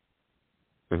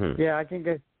 Yeah, I think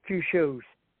there's 2 shows.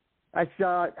 That's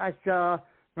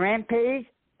Rampage,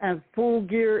 and Full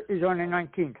Gear is on the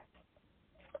 19th.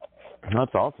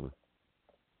 That's awesome.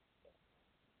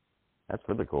 That's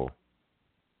really cool.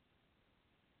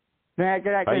 Then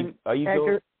after that,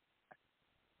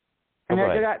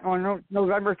 after that, on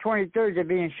November 23rd, they'll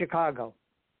be in Chicago.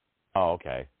 Oh,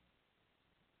 okay.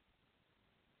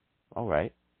 All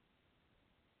right.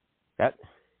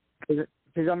 Because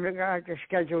I'm looking at the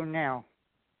schedule now.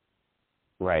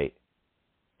 Right.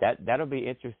 That'll be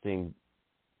interesting.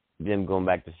 Them going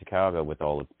back to Chicago with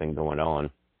all that's been going on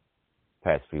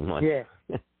past few months. Yeah.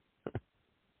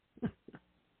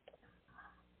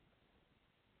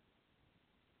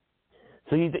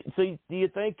 So do you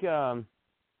think? What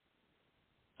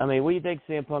do you think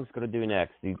CM Punk's going to do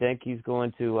next? Do you think he's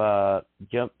going to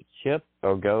jump ship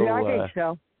or go? Yeah, I think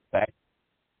so. Back,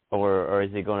 or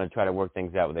is he going to try to work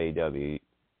things out with AEW?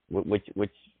 What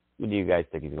do you guys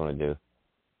think he's going to do?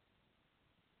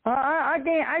 I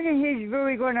think he's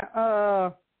really going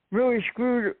to really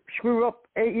screw up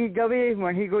AEW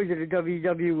when he goes to the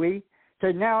WWE.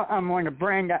 So now I'm on the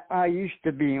brand that I used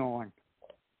to be on.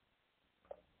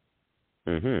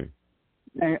 And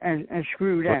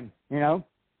screw them,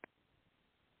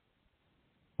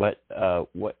 What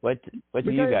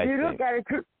do you guys think? Look at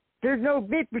it, there's no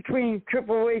beef between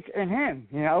Triple H and him.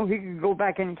 He can go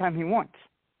back anytime he wants.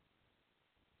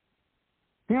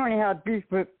 He only had beef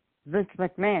with Vince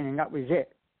McMahon, and that was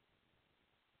it.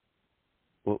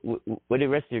 What do the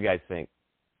rest of you guys think?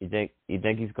 You think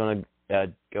he's going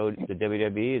to go to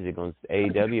WWE? Is he going to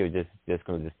AEW, or just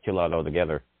going to chill out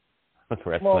altogether with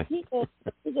wrestling? Well,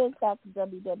 he goes back to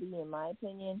WWE, in my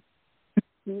opinion.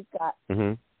 He's got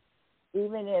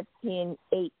even if he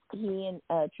and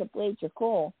Triple H are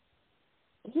cool,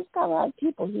 he's got a lot of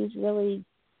people. He's really,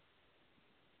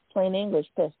 plain English,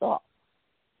 pissed off.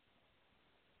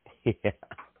 Yeah.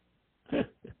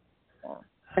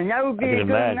 And that would be a good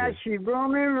match.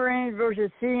 Roman Reigns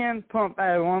versus CM Punk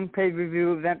at one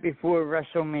pay-per-view event before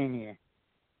WrestleMania.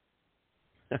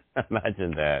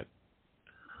 Imagine that.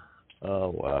 Oh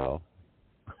wow.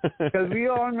 Because we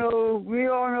all know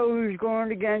who's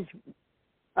going against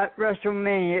at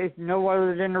WrestleMania. It's no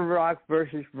other than The Rock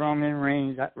versus Roman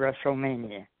Reigns at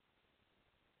WrestleMania.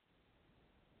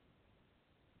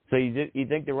 So you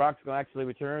think The Rock's going to actually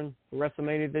return to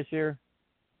WrestleMania this year?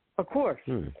 Of course.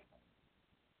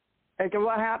 After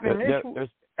what happened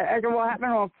after what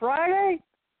happened on Friday,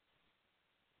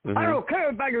 I don't care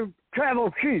about your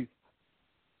travel chief.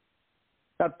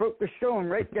 That broke the stone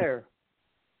right there.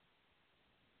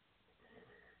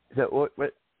 So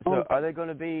are they going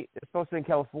to be? It's supposed to be in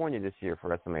California this year for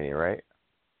WrestleMania, right?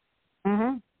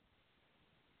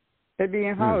 It'd be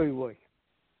in Hollywood.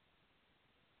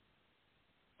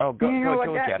 Oh, go. You know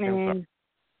what that means?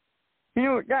 You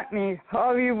know what that means?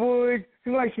 Hollywood.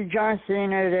 You want to see John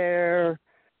Cena there.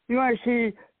 You want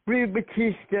to see Rey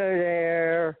Batista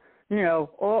there. You know,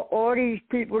 all these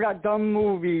people that done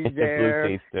movies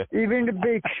there. Even the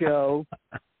Big Show.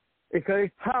 Because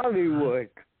Hollywood.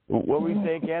 What were you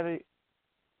saying, Kathy?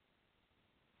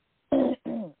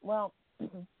 Well,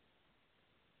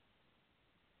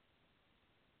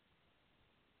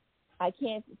 I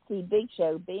can't see Big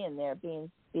Show being there,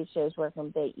 being Big Show's working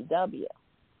with AEW.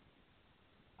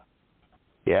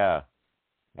 Yeah,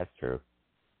 that's true.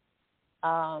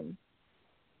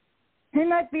 He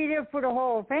might be there for the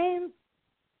Hall of Fame.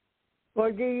 Or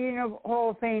is he in the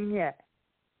Hall of Fame yet?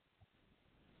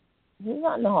 He's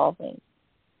not in the Hall of Fame.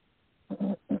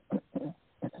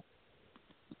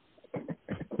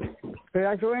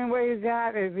 That's the only way he's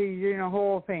at if he's in the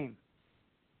Hall of Fame.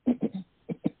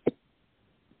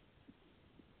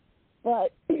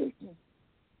 But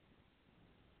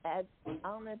I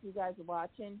don't know if you guys are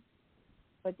watching,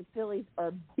 but the Phillies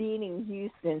are beating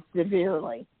Houston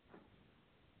severely.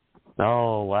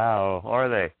 Oh wow, are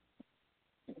they?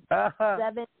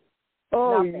 7-0.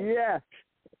 Oh yes.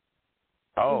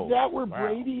 Oh, is that where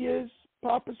Brady is,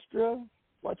 Papa Stro?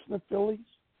 Watching the Phillies?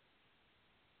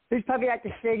 He's probably at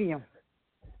the stadium.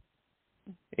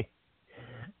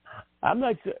 I'm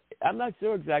not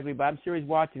sure exactly, but I'm sure he's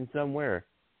watching somewhere.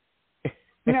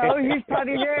 No, he's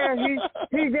probably there. He's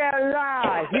there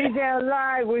live. He's there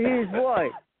live with his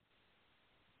wife.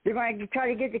 They're going to try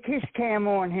to get the kiss cam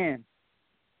on him,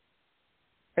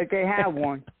 if they have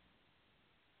one.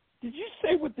 Did you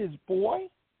say with his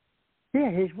boy? Yeah,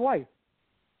 his wife.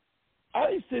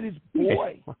 I said his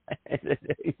boy.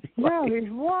 No,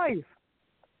 his wife.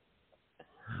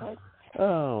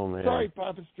 Oh man. Sorry,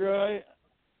 Papa Stro.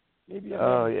 Maybe I'm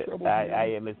having trouble.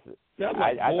 I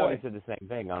thought he said the same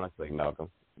thing, honestly, Malcolm.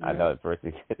 Yeah. I thought at first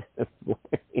he said his boy.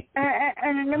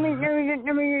 And let me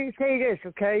say this,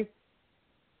 okay?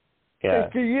 Yeah.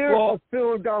 It's the year of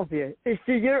Philadelphia. It's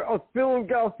the year of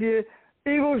Philadelphia.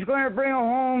 Eagles going to bring it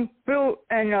home.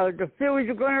 The Phillies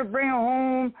are going to bring it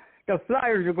home. The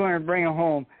Flyers are going to bring it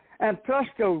home. And plus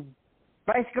the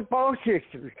basketball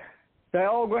Sixers. They're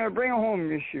all going to bring it home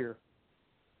this year.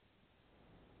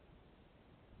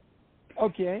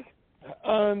 Okay.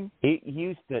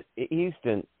 Houston,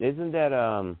 isn't that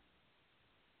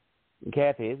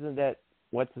Kathy? Isn't that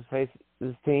what's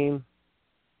his team?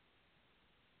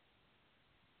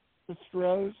 The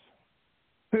Stros.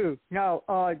 Who? No,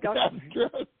 Justin.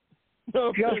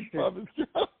 No, Justin.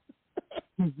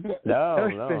 No.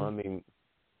 I mean,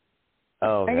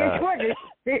 oh. And guess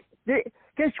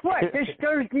what? This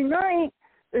Thursday night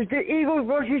is the Eagles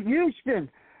versus Houston.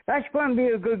 That's going to be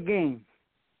a good game.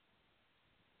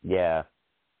 Yeah.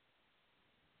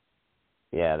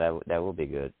 Yeah, that will be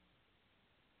good.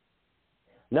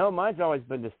 No, mine's always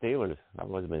been the Steelers. I've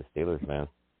always been a Steelers fan.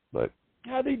 But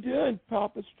how they doing,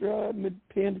 Papa Stro? I've been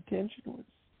paying attention with.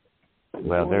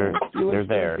 Well, they're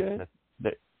there.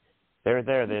 They're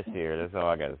there this year. That's all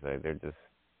I got to say. They're just,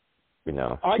 but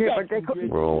they couldn't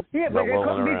beat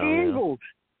the Eagles.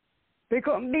 They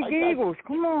couldn't beat the Eagles.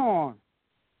 Come on.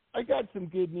 I got some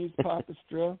good news, Papa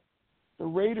Stro. The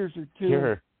Raiders are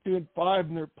 2-5,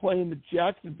 and they're playing the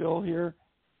Jacksonville here.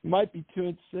 Might be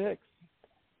 2-6.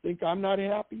 Think I'm not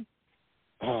happy?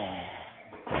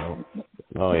 Oh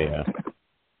yeah.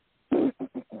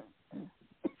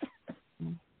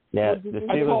 Yeah, the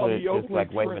Steelers are just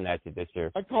like waving at you this year.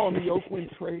 I call them the Oakland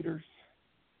Traitors.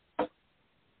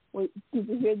 Wait, did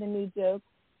you hear the new joke?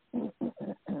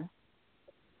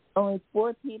 Only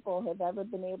 4 people have ever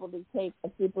been able to take a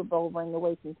Super Bowl ring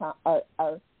away from Tom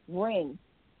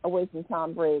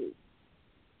Brady.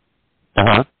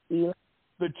 Uh-huh. The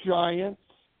Giants.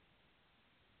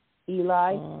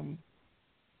 Eli.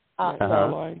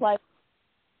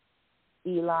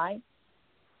 Eli.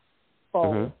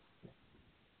 Foles.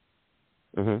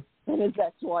 And his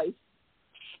ex-wife.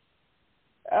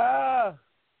 Oh,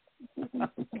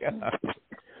 God.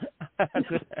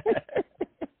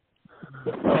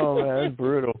 Oh man, that's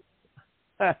brutal.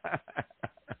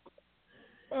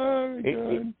 Oh my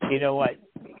God. You know what?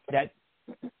 That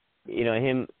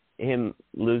him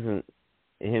losing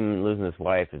his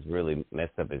wife has really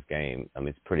messed up his game. I mean,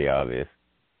 it's pretty obvious.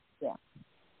 Yeah.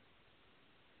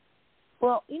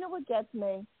 Well, you know what gets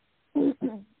me?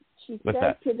 She What's said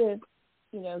that? to the,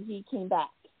 he came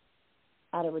back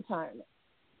out of retirement.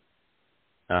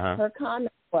 Uh-huh. Her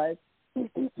comment was,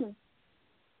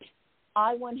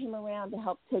 I want him around to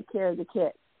help take care of the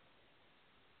kids.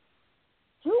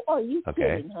 Who are you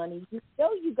kidding, honey? You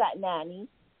know you got nannies.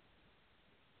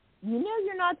 You know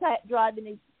you're not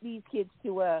driving these kids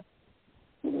to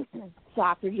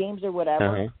soccer games or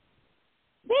whatever. Uh-huh.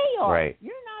 They are. Right.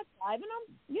 You're not driving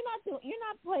them. You're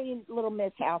not playing Little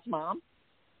Miss House Mom.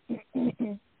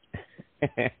 Because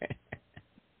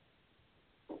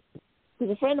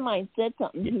a friend of mine said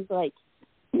something. He's like,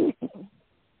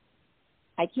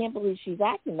 I can't believe she's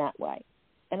acting that way.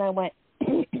 And I went,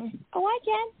 oh, I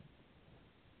can.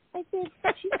 I said,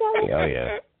 she's got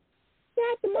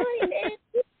the money, man.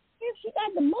 She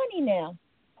got the money now.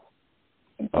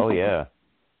 Oh yeah.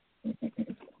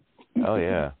 Oh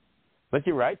yeah. But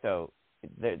you're right though.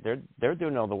 They're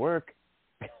doing all the work.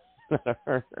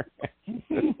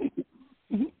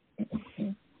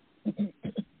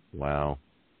 Wow.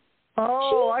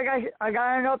 Oh, I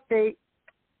got an update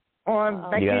on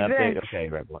Becky You got an update? Lynch. Okay,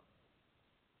 Red One.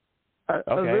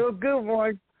 A real good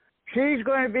one. She's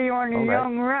going to be on the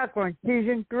Young Rock on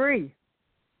season 3.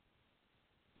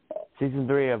 Season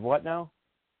 3 of what now?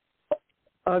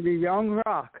 Of the Young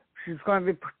Rock. She's going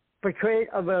to be portrayed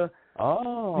of a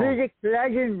music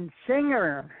legend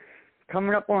singer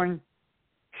coming up on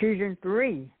season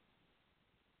 3.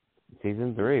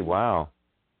 Season 3, wow.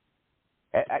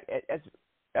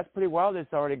 That's pretty wild.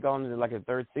 It's already gone into like a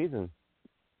 3rd season.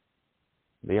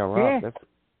 The Young Rock. That's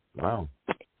wow.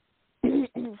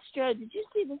 Joe, did you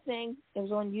see the thing? It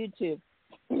was on YouTube.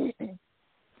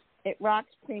 It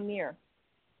Rock's premiere.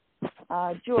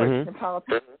 George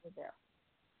Napolitano was there.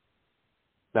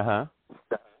 Uh-huh.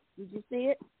 Did you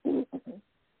see it?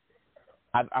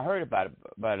 I heard about it,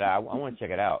 but I want to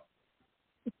check it out.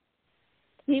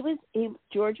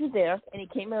 George was there, and he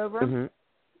came over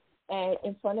and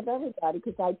in front of everybody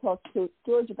because I talked to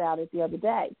George about it the other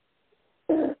day.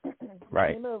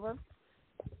 Right. Came over.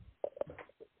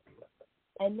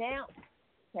 And now,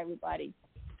 everybody,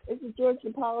 this is George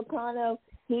Napolitano.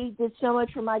 He did so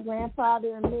much for my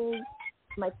grandfather and me,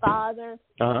 my father.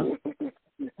 Uh-huh.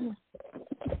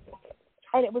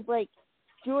 And it was like,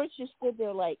 George just stood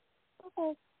there like,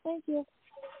 okay, thank you.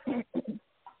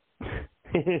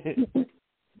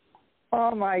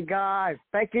 Oh, my God.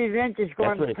 Becky Lynch is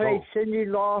going to play Cyndi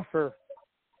Lauper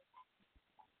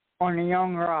on the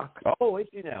Young Rock. Oh, is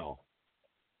she now?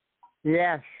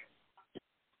 Yes.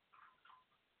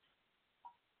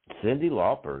 Cyndi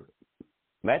Lauper.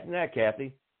 Imagine that,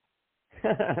 Kathy.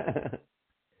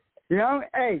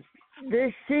 Hey,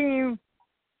 this scene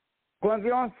going to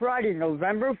be on Friday,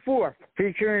 November 4th,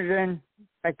 featuring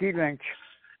Becky Lynch.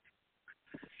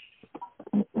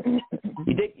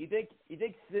 You think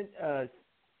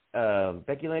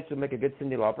Becky Lynch will make a good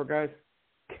Cyndi Lauper, guys?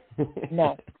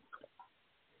 No.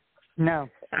 No.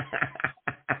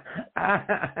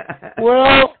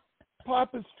 Well,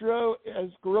 Papa Stro, as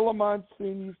Gorilla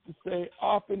Monsoon used to say,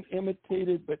 often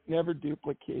imitated but never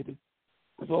duplicated.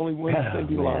 There's only one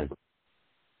Cyndi Lauper.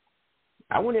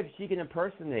 I wonder if she can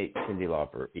impersonate Cyndi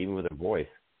Lauper, even with her voice.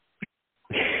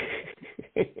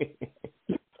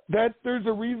 There's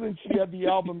a reason she had the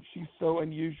album She's So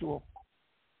Unusual.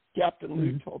 Captain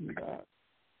Lou told me that.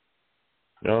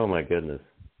 Oh, my goodness.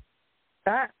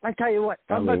 I tell you what,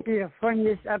 that might be the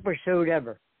funniest episode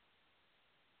ever.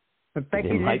 But Becky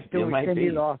Lynch doing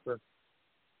Cyndi Lauper.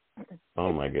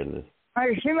 Oh, my goodness.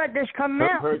 She might just come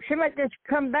out. She might just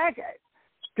come back to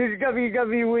the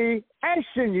WWE as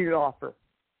Cyndi Lauper.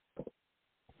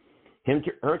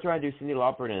 Her trying to do Cyndi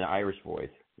Lauper in an Irish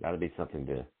voice. That'll be something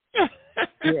to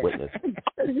witness.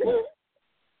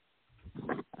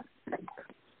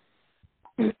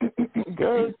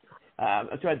 Girls,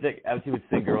 I'm trying to think. I would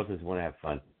say girls just want to have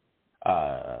fun.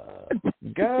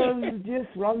 Girls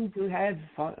just want to have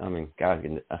fun. I mean, God,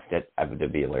 that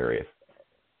would be hilarious.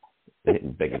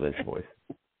 Hitting Becky Lynch's voice.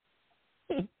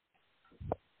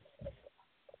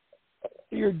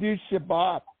 Your douche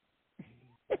Shabbat.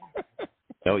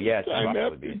 Oh yeah, time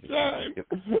after time.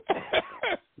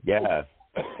 Yeah.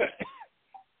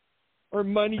 Or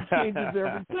money changes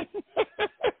everything.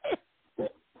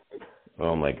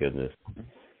 Oh my goodness.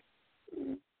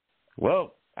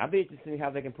 Well, I'll be interested to see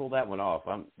how they can pull that one off.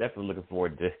 I'm definitely looking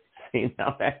forward to seen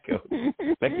how that goes.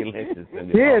 Becky Lynch is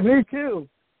Cyndi Yeah, Lauper. me too.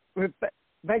 With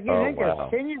Becky Lynch wow.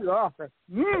 and Cyndi Lauper.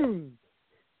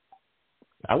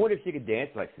 I wonder if she could dance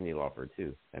like Cyndi Lauper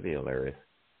too. That'd be hilarious.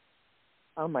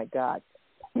 Oh my God.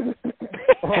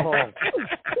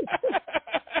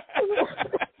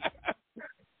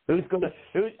 Who's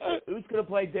gonna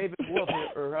play David Wolf,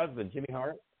 her husband, Jimmy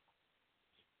Hart?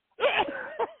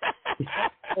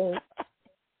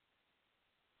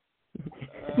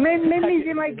 Maybe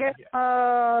they might get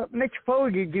Mitch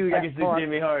Foley to do that. I can see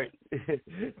Jimmy Hart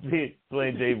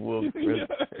playing Dave Wolf.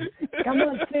 Come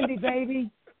on, Cindy, baby.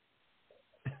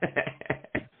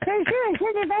 Hey,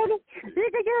 Cindy, baby. You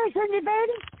can do it, Cindy,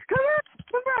 baby.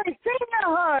 Come on, sing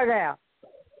your heart out.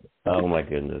 Oh my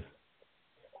goodness,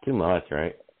 too much,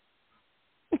 right?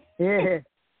 Yeah.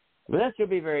 But that should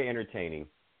be very entertaining.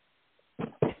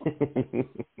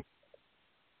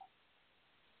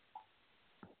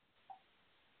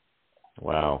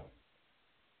 Wow.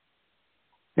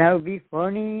 That would be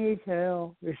funny as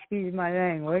hell. Excuse my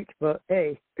language, but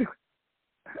hey,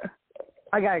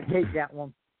 I gotta take that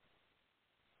one.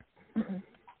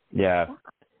 Yeah.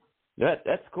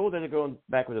 That's cool that they're going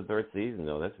back with the third season,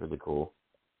 though. That's really cool.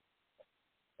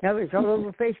 That was all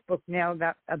over Facebook now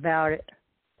about it.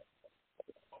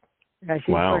 That's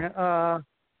wow.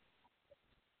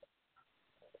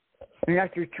 And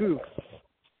that's the truth.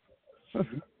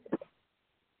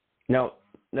 No,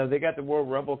 they got the World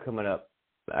Rumble coming up.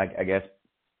 I guess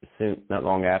soon, not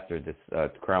long after this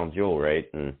Crown Jewel, right?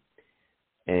 And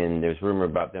there's rumor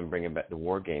about them bringing back the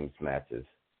War Games matches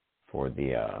for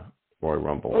the Royal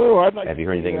Rumble. Oh, I'd like Have you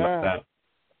heard anything about that?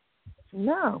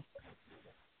 No.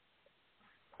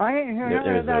 I ain't heard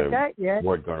nothing about that yet. There's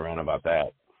word going around about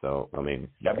that. So, I mean,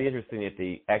 that'd be interesting if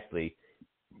they actually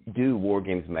do War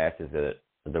Games matches at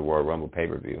the Royal Rumble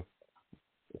pay-per-view.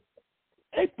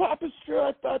 Hey, Papa Stro,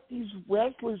 I thought these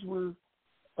wrestlers were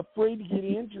afraid to get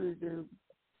injured. They're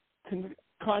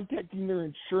contacting their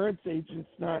insurance agents,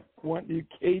 not wanting to do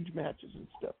cage matches and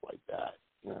stuff like that.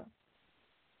 Yeah.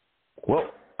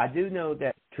 Well, I do know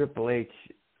that Triple H,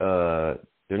 they're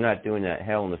not doing that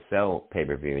Hell in a Cell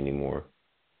pay-per-view anymore.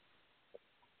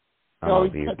 I don't know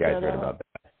if you guys heard about that.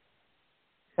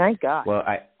 Thank God. Well,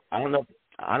 I don't know.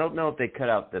 I don't know if they cut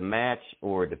out the match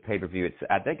or the pay-per-view.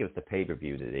 I think it was the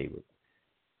pay-per-view that they would.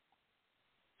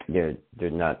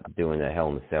 They're not doing the Hell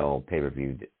in a Cell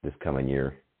pay-per-view this coming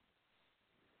year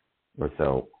or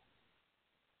so.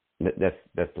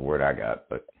 That's the word I got.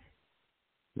 But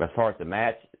as far as the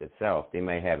match itself, they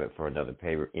may have it for another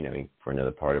for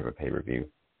another part of a pay-per-view.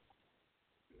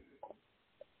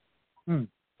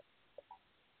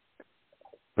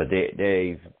 But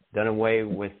they've done away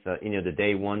with the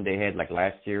day one they had like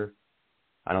last year.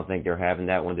 I don't think they're having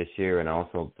that one this year, and I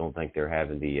also don't think they're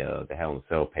having the Hell in a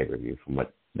Cell pay-per-view from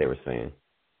what they were saying.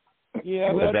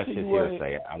 Yeah, but that's just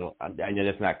hearsay. I know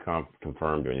that's not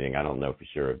confirmed or anything. I don't know for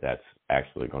sure if that's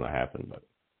actually going to happen. But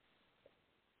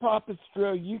Papa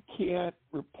Stro, you can't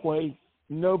replace.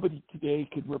 Nobody today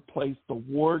could replace the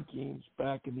War Games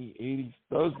back in the '80s.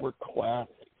 Those were classic.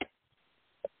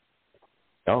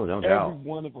 Oh, no doubt. Every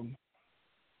one of them.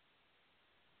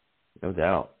 No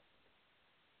doubt.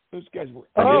 Those guys were.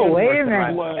 Oh, wait a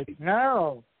minute.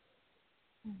 No.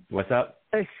 What's up?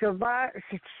 The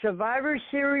Survivor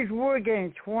Series War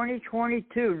Games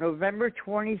 2022, November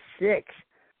 26th.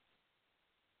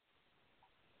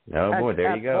 Oh, boy,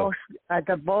 there you go. At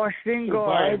the Boston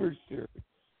Garden.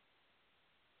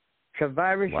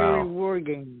 Survivor Series War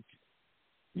Games.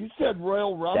 You said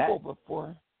Royal Rumble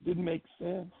before. Didn't make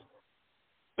sense.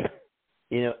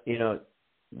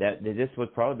 This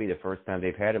would probably be the first time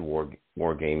they've had a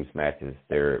War Games matches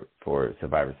there for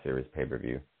Survivor Series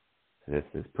pay-per-view. So this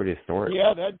is pretty historic.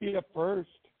 Yeah, that'd be a first.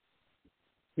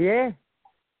 Yeah.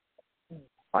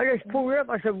 I just pulled it up.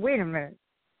 I said, wait a minute.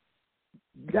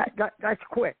 That's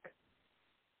quick.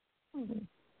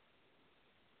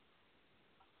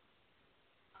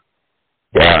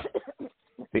 Yeah.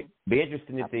 Be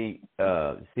interesting to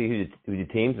see who the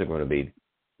teams are going to be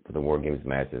for the War Games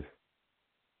matches.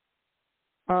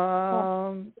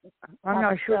 I'm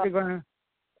not sure they're going to.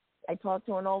 I talked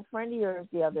to an old friend of yours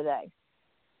the other day.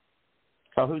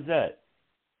 Oh, who's that?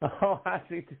 Oh, how's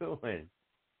he doing?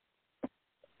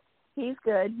 He's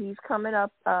good. He's coming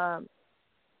up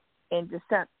in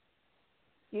December.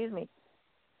 Excuse me.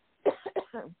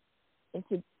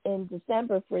 in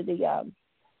December for the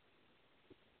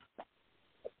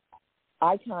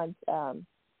Icons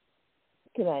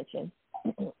convention.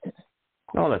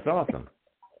 Oh, that's awesome.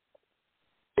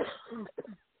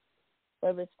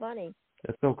 It was funny.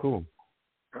 That's so cool.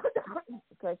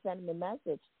 Because I sent him a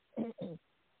message.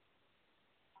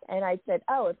 And I said,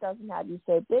 "Oh, it doesn't have you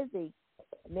so busy.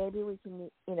 Maybe we can,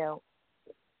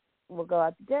 we'll go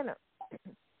out to dinner."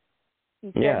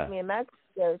 He sends me a message.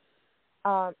 He goes,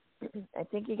 "I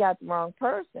think you got the wrong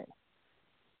person."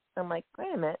 I'm like,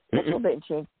 "Wait a minute, Mitchell didn't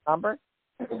change the number."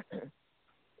 So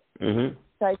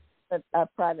I sent a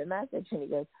private message, and he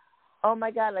goes, "Oh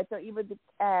my God, I thought you were the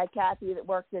Kathy that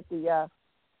worked at the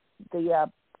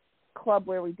club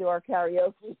where we do our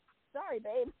karaoke. Sorry,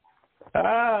 babe."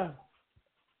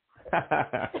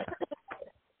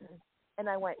 And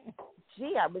I went,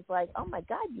 "Gee," I was like, "Oh my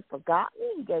God, you forgot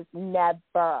me?" He goes,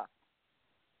 "Never."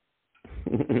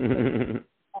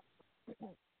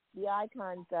 The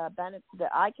Icons the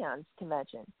Icons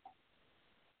convention.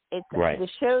 It's the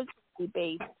show's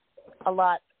based a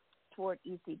lot toward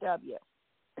ECW.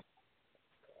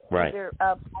 Right. They're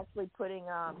actually putting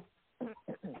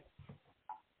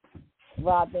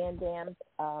Rob Van Dam's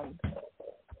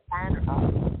banner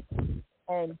up,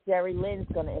 and Jerry Lynn's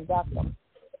going to induct them.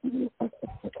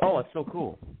 Oh, that's so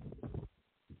cool.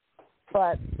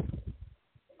 But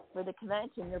for the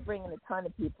convention, they're bringing a ton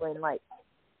of people in. Like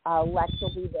Lex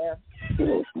will be there.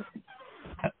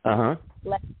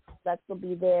 Lex will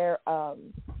be there.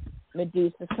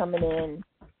 Medusa's coming in.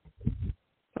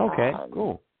 Okay,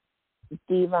 cool.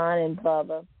 Devon and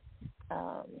Bubba.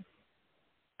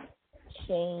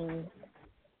 Shane.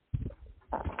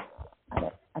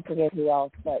 I forget who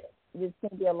else, but there's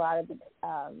going to be a lot of.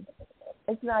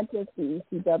 It's not just the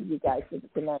ECW guys with the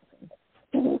connection.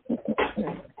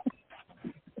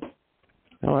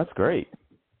 Oh, that's great.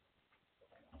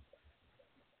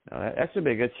 Oh, that should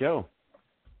be a good show.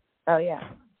 Oh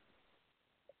yeah.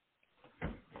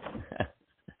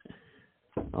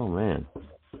 Oh man,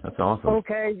 that's awesome.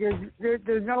 Okay,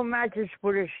 there's no matches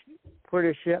for the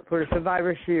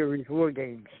Survivor Series War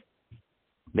Games.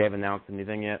 They haven't announced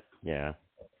anything yet. Yeah.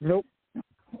 Nope.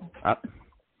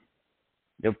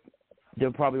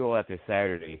 They'll probably roll after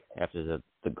Saturday, after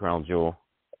the Crown Jewel.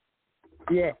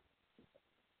 Yeah.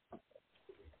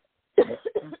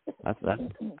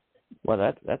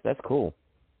 That's cool.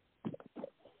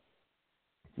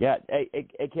 Yeah. Hey,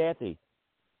 Kathy.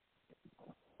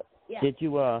 Yeah. Did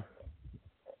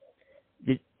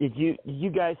you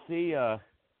guys see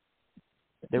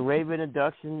the Raven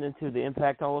induction into the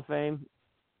Impact Hall of Fame,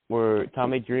 where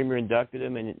Tommy Dreamer inducted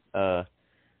him, and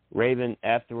Raven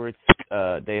afterwards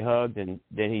they hugged, and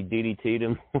then he DDT'd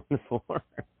him on the floor?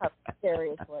 Oh,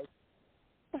 seriously.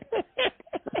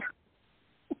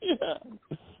 Yeah.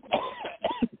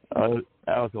 Oh,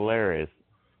 that was hilarious.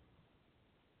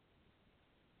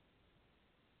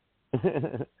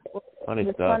 Funny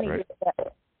stuff, funny, right?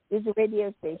 There's a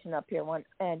radio station up here,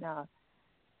 and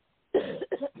it's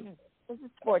a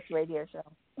sports radio show.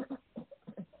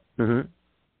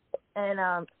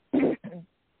 And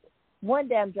one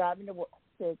day I'm driving to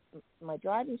my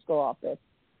driving school office,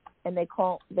 and they're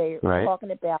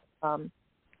talking about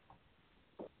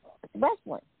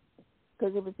wrestling,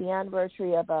 because it was the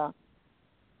anniversary of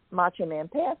Macho Man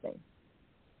passing.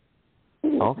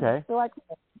 Okay. So I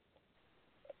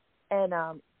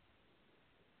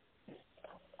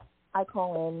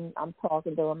call in. I'm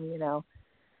talking to him,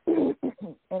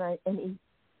 and I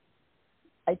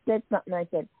said something. I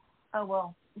said, "Oh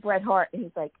well, Bret Hart," and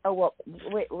he's like, "Oh well,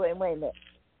 wait a minute,"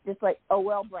 just like, "Oh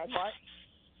well, Bret Hart."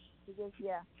 He goes,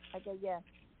 "Yeah." I go, "Yeah."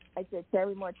 I said,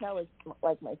 "Terry Martell is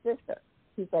like my sister."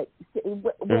 He's like,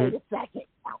 "Wait a second,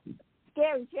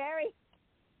 Scary Cherry."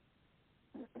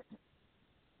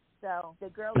 So the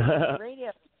girl on the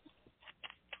radio,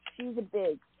 she's a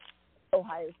big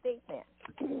Ohio State fan.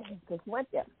 Just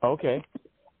went there. Okay.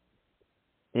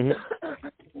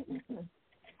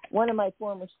 One of my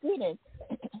former students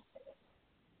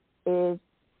is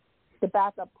the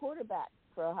backup quarterback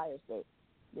for Ohio State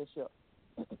this year.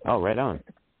 Oh, right on.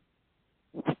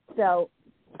 So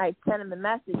I sent him a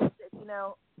message. I said,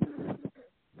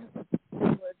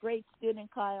 "You're a great student,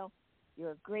 Kyle.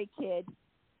 You're a great kid,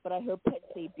 but I hope Penn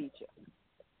State beats you."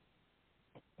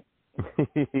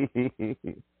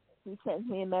 He sends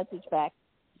me a message back.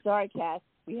 "Sorry, Cass,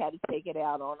 we had to take it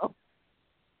out on him."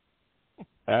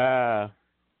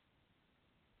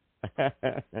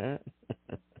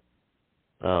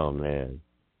 Oh man.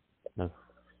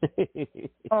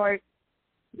 All right.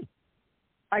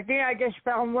 I think I just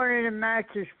found one of the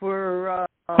matches for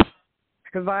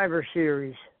Survivor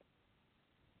Series.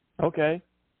 Okay.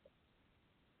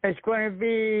 It's going to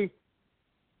be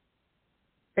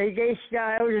AJ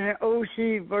Styles and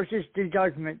OC versus the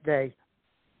Judgment Day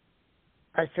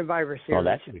at Survivor Series. Oh,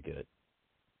 that should be good.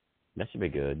 That should be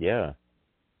good, yeah.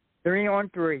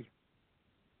 3-on-3.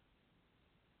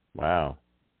 Wow.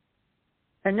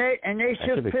 And they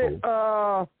should put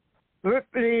cool.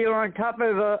 Ripley on top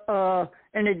of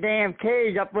in a damn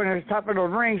cage up on the top of the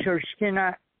ring so she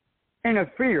cannot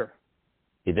interfere.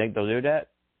 You think they'll do that?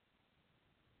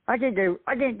 I think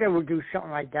they will do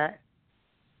something like that.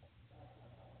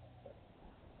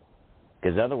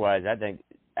 Because otherwise, I think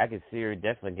I could see her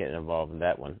definitely getting involved in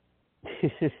that one.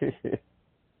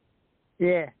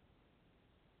 Yeah.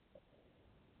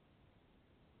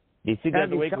 Did you see the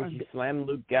other week when she slammed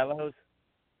Luke Gallows?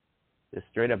 Just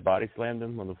straight up body slammed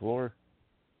him on the floor?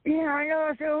 Yeah, I know.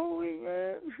 I said, holy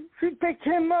man, she picked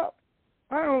him up.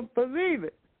 I don't believe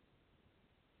it.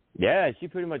 Yeah, she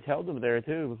pretty much held him there,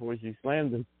 too, before she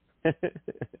slammed him.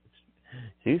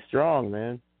 She's strong,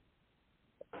 man.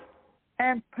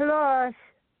 And plus,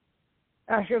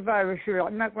 I Survivor Series,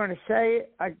 I'm not going to say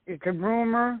it. It's a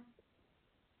rumor.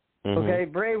 Mm-hmm. Okay,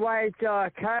 Bray Wyatt's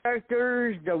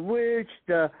characters, the witch,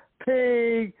 the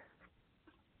pig,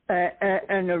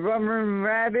 and the Roman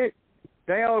rabbit,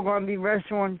 they all going to be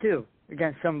wrestling too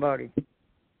against somebody.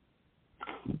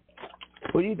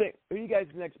 What do you think? Who do you guys'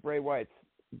 next Bray Wyatt's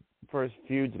first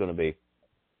feud's going to be?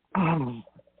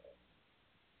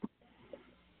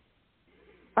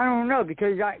 I don't know,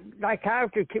 because that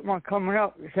character keep on coming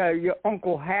up. So your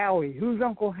Uncle Howie. Who's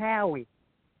Uncle Howie?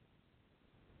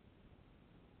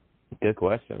 Good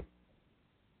question.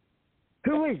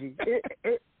 Who is he?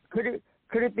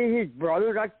 Could it be his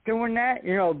brother that's doing that?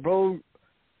 You know,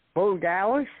 Bo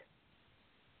Dallas?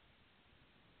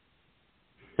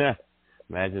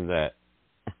 Imagine that.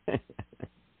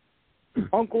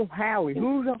 Uncle Howie.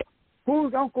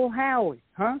 Who's Uncle Howie?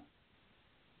 Huh?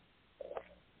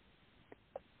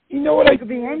 You know what? It could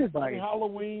be anybody.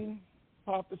 Halloween,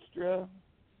 Papa Stra.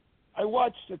 I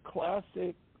watched a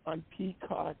classic on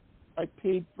Peacock. I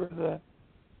paid for the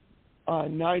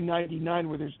 $9.99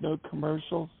 where there's no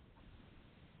commercials.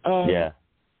 Yeah.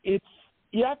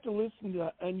 You have to listen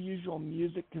to unusual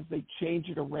music because they change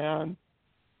it around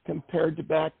compared to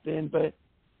back then. But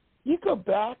you go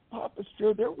back, Papa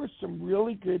Stra, there were some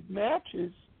really good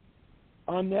matches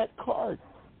on that card.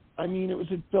 I mean, it was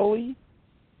in Philly,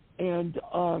 and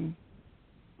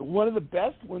one of the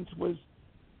best ones was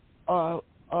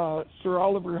Sir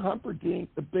Oliver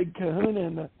Humperdinck, the Big Kahuna,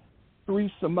 and the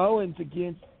Three Samoans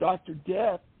against Dr.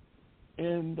 Death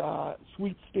and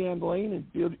Sweet Stan Lane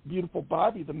and Beautiful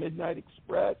Bobby, the Midnight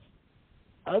Express.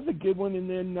 That was a good one. And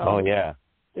then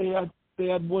they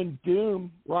had one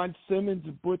Doom, Ron Simmons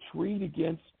and Butch Reed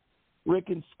against Rick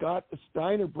and Scott, the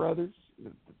Steiner brothers.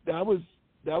 That was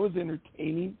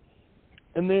entertaining.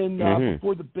 And then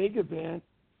before the big event,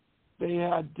 they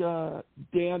had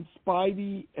Dan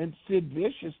Spivey and Sid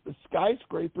Vicious, the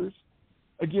Skyscrapers,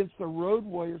 against the Road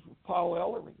Warriors with Paul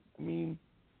Ellering. I mean,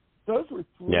 those were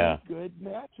three good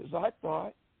matches, I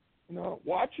thought. You know,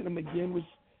 watching them again was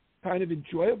kind of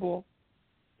enjoyable.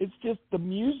 It's just the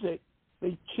music.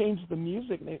 They changed the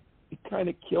music, and it kind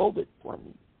of killed it for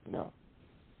me, you know.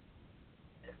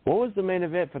 What was the main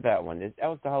event for that one? That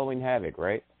was the Halloween Havoc,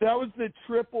 right? That was the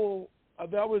triple.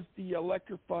 That was the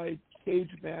electrified cage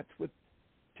match with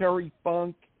Terry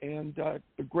Funk and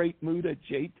the Great Muta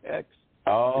J-Tex.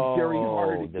 Oh, and Jerry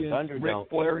Hart the against Thunderdome. Ric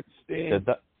Flair and Sting.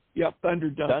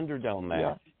 Thunderdome. Thunderdome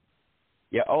match.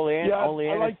 Yeah, Ole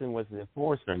Anderson was the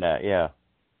enforcer in that, yeah.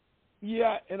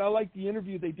 Yeah, and I like the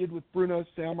interview they did with Bruno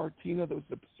Sammartino. That was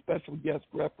the special guest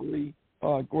referee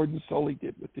Gordon Sully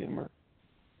did with him.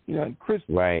 And Chris.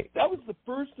 Right. That was the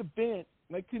first event,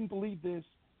 and I couldn't believe this.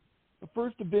 The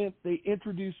first event they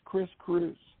introduced Chris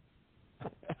Cruz.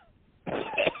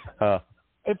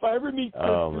 If I ever meet Chris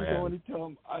Cruz, I want to tell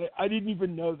him I didn't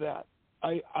even know that.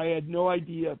 I had no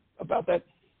idea about that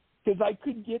because I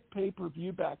couldn't get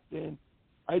pay-per-view back then.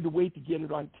 I had to wait to get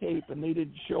it on tape, and they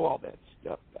didn't show all that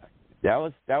stuff back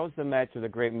then. That was the match where the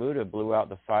Great Muta blew out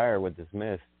the fire with his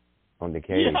mist on the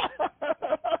cage. Yeah.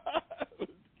 That was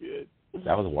good.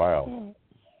 That was wild.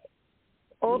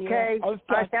 Okay,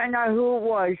 yeah, I know who it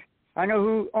was. I know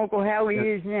who Uncle Howie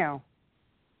is now.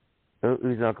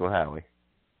 Who's Uncle Howie?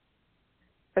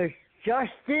 It's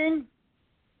Justin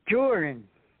Jordan.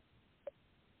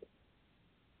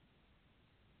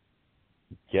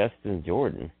 Justin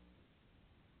Jordan?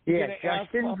 Yeah,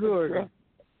 Justin Jordan.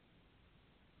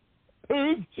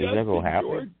 Who's Justin Uncle Howie?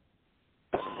 Jordan?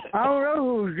 I don't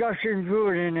know who Justin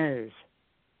Jordan is.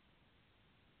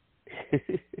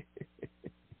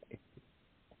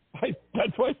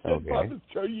 That's why I said, Papa,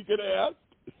 so you going to ask?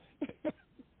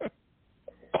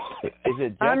 Is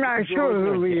it I'm not sure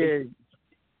who he is.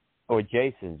 Or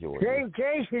Jason Jordan?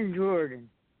 Jason Jordan.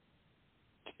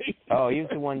 Oh, he was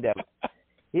the one that...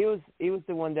 He was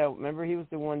the one that... Remember, he was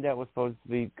the one that was supposed to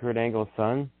be Kurt Angle's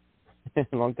son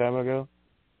a long time ago?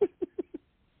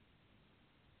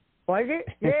 Was it?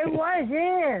 Yeah, it was,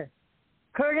 yeah.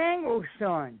 Kurt Angle's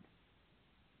son.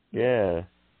 Yeah.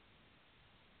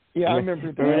 Yeah, I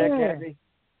remember that. Remember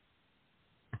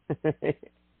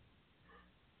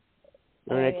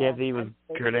that, Kathy? Was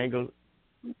Kurt Angle?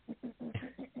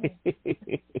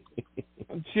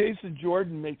 Jason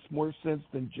Jordan makes more sense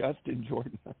than Justin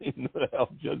Jordan. I didn't know the hell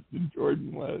Justin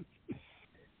Jordan was.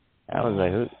 I was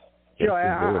like, who?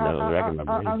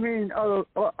 I mean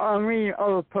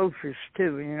other posters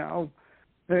too. You know,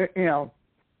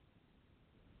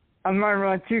 I'm running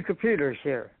on 2 computers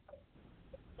here.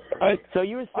 So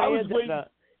you were saying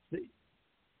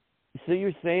so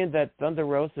you're saying that Thunder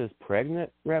Rosa is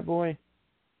pregnant, Rat Boy?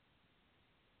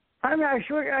 I'm not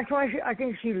sure. That's why I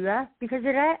think she left because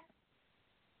of that.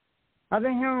 I've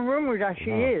been hearing rumors that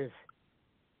she is.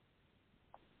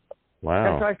 Wow.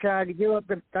 That's why she had to give up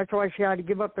the. That's why she had to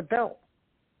give up the belt.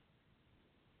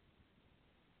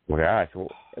 Well, gosh.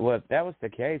 Well, if that was the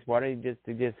case, why didn't you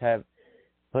just have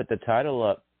put the title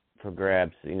up for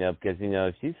grabs? You know, because you know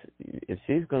if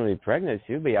she's going to be pregnant,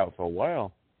 she'll be out for a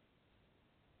while.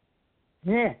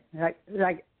 Yeah,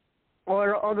 like all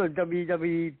the other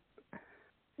WWE,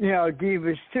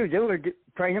 divas too. They were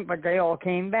pregnant, but they all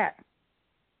came back.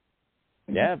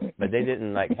 Yeah, but they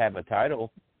didn't have a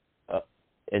title up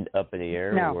in the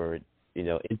air or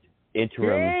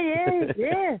interim.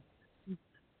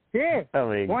 Yeah. I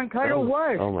mean, one title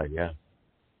was. Oh my God.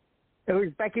 It was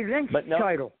Becky Lynch's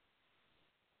title.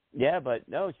 Yeah, but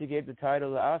no, she gave the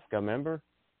title to Asuka. Remember?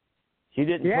 She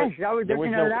didn't. Yes, that was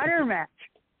in a ladder match.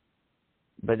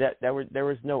 But there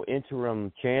was no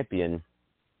interim champion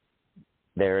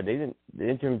there. The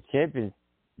interim champion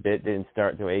didn't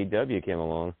start until AEW came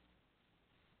along.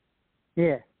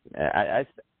 Yeah. I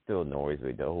still annoys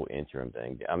with the whole interim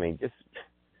thing. I mean, just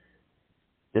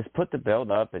put the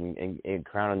belt up and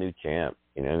crown a new champ.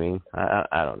 You know what I mean?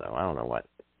 I don't know. I don't know why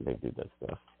they do that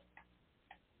stuff.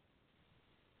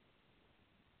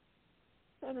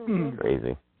 I don't know.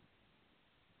 Crazy.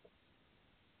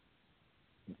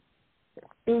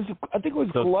 I think it was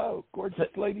Glow,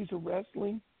 Gorgeous Ladies of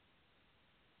Wrestling.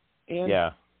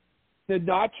 And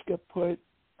Nadochka put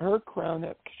her crown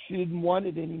up because she didn't want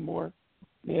it anymore.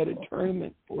 They had a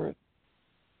tournament for it.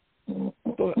 So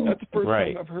that's the first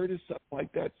time I've heard of something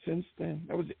like that since then.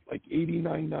 That was like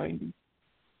 89, 90.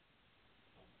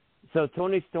 So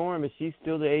Toni Storm, is she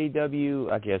still the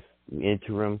AEW, I guess,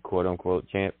 interim, quote-unquote,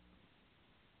 champ?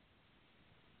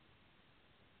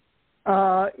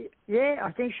 Yeah,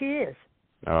 I think she is.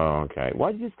 Oh, okay.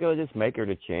 Why don't you just make her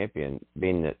the champion,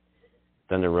 being that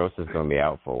Thunder Rosa's going to be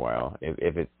out for a while,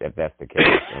 if that's the case?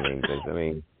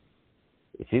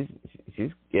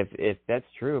 If that's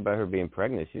true about her being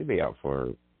pregnant, she'd be out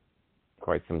for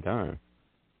quite some time.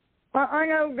 Well, I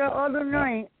know the other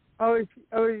night I was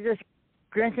just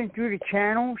glancing through the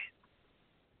channels,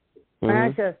 and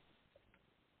I said,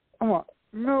 "Oh,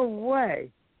 no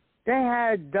way!" They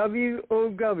had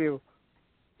WOW,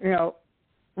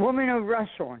 Women of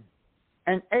Wrestling,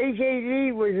 and AJ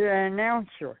Lee was an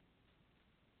announcer.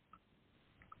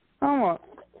 Wow,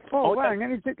 let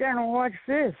me sit down and watch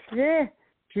this. Yeah,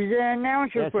 she's an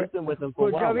announcer for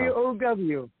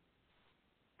WOW.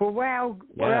 For Wow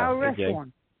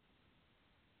Wrestling.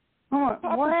 Oh,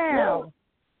 wow.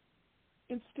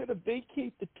 Instead of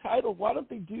vacate the title, why don't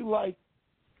they do like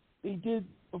they did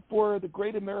before the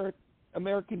Great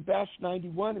American Bash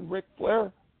 91 and Ric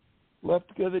Flair left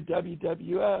to go to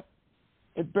WWF,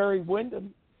 and Barry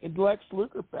Windham and Lex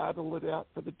Luger battle it out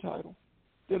for the title.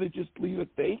 Instead of just leave it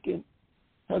vacant,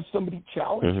 have somebody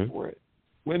challenge for it,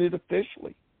 win it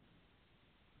officially.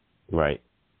 Right.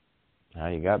 Now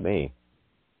you got me.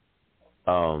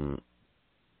 What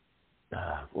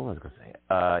was I going to say?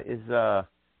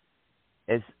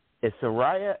 Is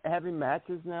Saraya having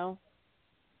matches now?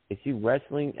 Is she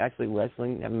actually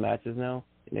wrestling, having matches now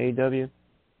in AEW?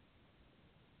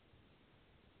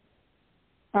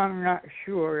 I'm not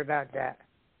sure about that.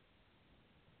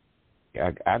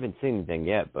 I haven't seen anything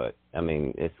yet, but I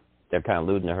mean, they're kind of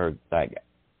alluding to her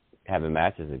having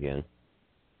matches again.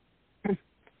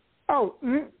 Oh,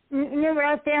 you know what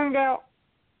I found out?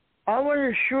 I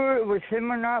wasn't sure it was him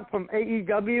or not from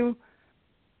AEW.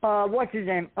 What's his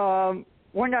name?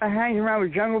 One that hangs around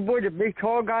with Jungle Boy, the big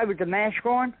tall guy with the mask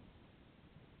on.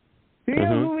 Do you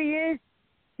know who he is?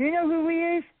 Do you know who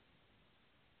he is?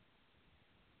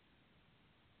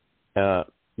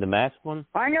 The masked one?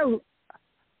 I know.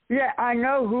 Yeah, I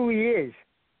know who he is.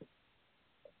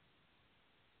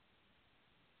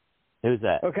 Who's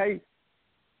that? Okay.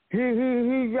 He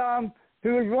was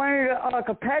one of the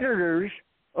competitors,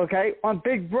 okay, on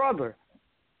Big Brother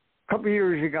a couple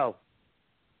years ago.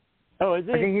 Oh, is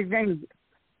he? I think his name is,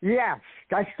 yes,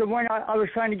 That's the one I was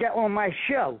trying to get on my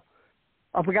show.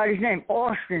 I forgot his name,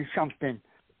 Austin something.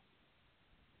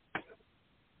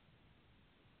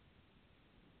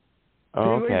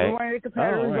 Oh, he was one of the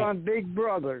competitors on Big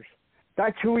Brothers.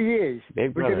 That's who he is. Big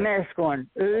with Brother. the mask on.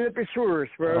 Liposaurus,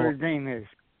 whatever his name is.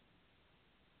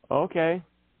 Okay.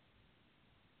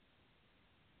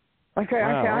 Okay,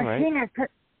 Wow, I seen that.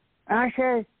 And I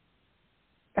said,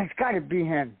 that's got to be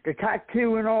him. The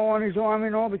tattoo and all on his arm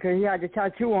and all, because he had the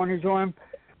tattoo on his arm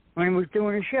when he was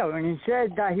doing the show. And he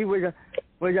said that he was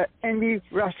an indie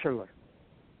wrestler.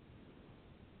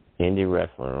 Indie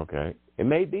wrestler, okay. It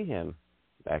may be him,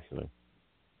 actually.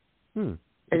 It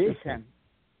is him.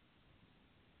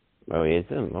 Oh, it is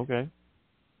him, okay.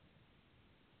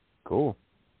 Cool.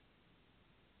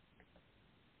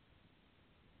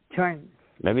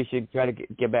 Maybe you should try to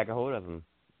get back a hold of him.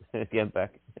 Get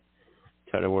back.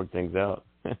 Try to work things out.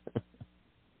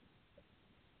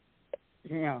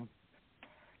 You know,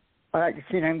 I like to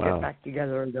see them get back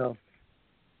together, though.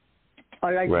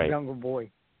 I like the Jungle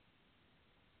Boy.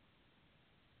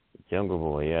 Jungle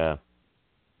Boy, yeah.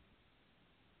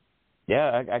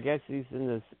 Yeah, I guess he's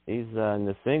in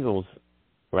the singles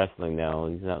wrestling now.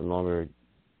 He's not no longer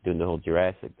doing the whole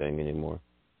Jurassic thing anymore.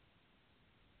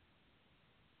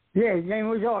 Yeah, his name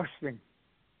was Austin.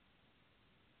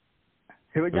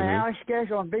 He was the house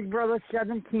guest on Big Brother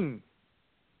 17.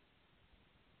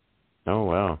 Oh,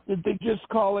 wow. Did they just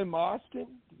call him Austin?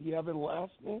 Did he have a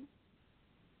last name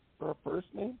or a first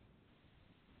name?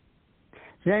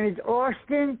 His name is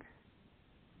Austin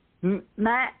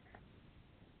Matt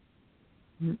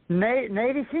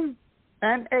Matheson,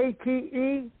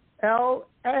 Mateelson.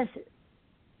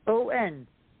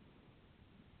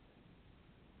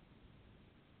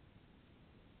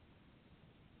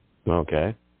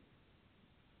 Okay.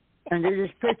 And there's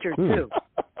his picture, too.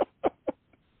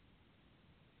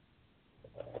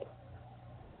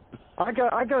 I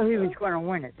thought he was going to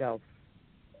win it, though.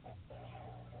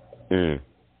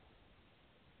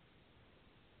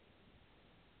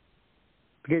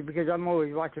 Because I'm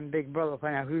always watching Big Brother,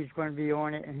 find out who's going to be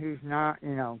on it and who's not,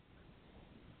 you know.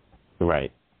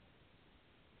 Right.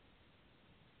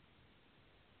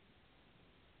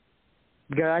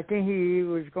 Because I think he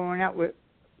was going out with,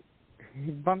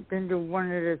 he bumped into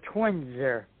one of the twins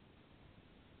there.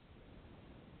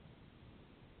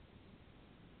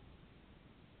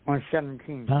 On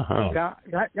 17. Uh-huh.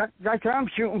 That's what I'm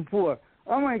shooting for.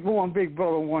 I'm going to go on Big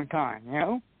Brother one time, you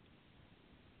know?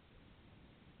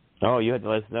 Oh, you have to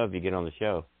let us know if you get on the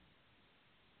show.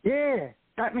 Yeah.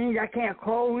 That means I can't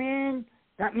call in.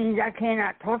 That means I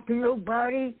cannot talk to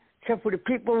nobody except for the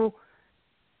people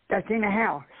that's in the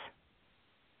house.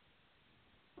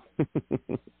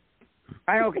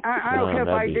 I don't care if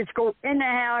I just go in the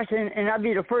house and I'll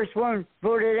be the first one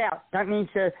voted out. That means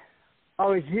that I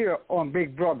was here on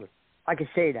Big Brother. I can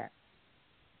say that.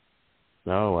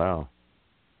 Oh, wow.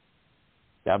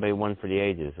 That'll be one for the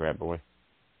ages, right, boy?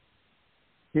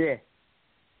 Yeah.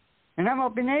 And I'm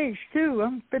up in age, too.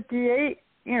 I'm 58.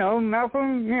 You know,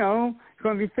 Malcolm, you know, he's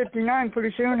going to be 59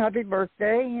 pretty soon. Happy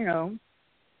birthday, you know.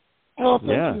 Oh,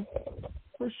 thank you.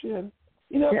 Appreciate it.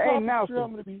 You know, yeah,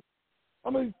 Malcolm.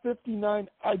 I'm going to be 59.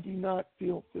 I do not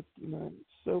feel 59.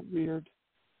 It's so weird.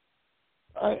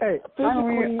 I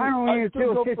don't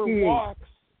still go 58. for walks.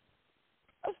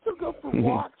 I still go for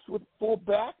walks with full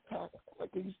backpack like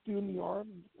I used to do in the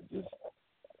Army. Just,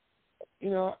 you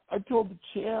know, I told the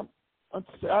champ on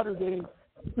Saturday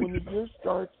when the year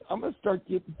starts, I'm going to start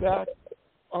getting back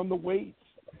on the weights,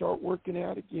 start working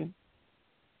out again.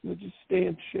 You know, just stay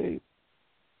in shape.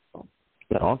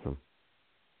 That's awesome.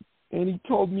 And he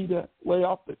told me to lay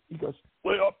off the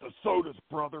sodas,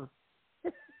 brother.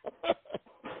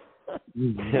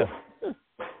 Yeah.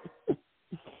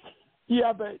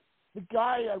 Yeah, but the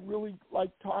guy I really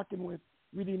like talking with,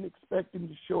 we didn't expect him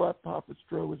to show up, Papa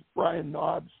Stro, was Brian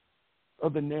Knobs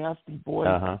of the Nasty Boys.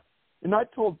 Uh-huh. And I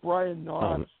told Brian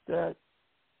Knobs that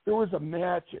there was a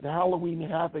match at Halloween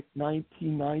Havoc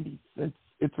 1990, since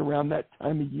it's around that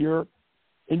time of year,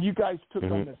 and you guys took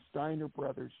on the Steiner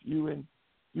brothers, you and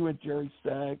Jerry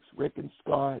Saggs, Rick and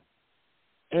Scott.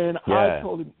 And I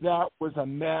told him that was a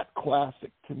Matt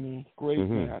classic to me. Great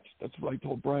match. That's what I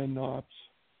told Brian Knobs.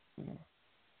 Yeah.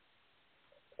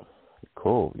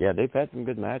 Cool. Yeah, they've had some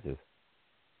good matches.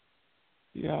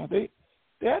 Yeah, they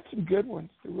had some good ones.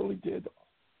 They really did,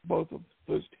 both of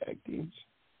those tag teams.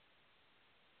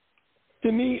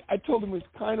 To me, I told him it was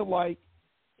kind of like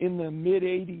in the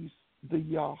mid-'80s, the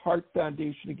Hart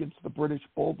Foundation against the British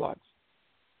Bulldogs.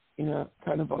 You know,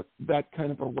 that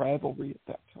kind of a rivalry at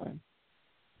that time.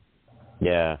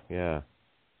 Yeah, yeah.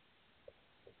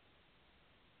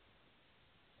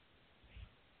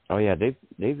 Oh yeah, they've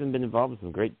been involved in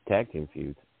some great tag team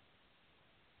feuds.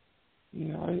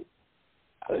 I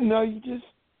don't know.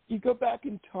 You go back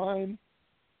in time,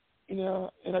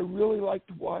 and I really like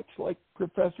to watch like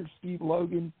Professor Steve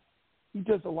Logan. He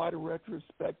does a lot of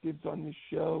retrospectives on this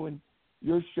show and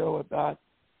your show about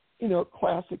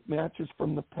classic matches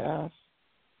from the past.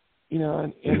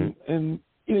 And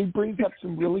he brings up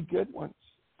some really good ones,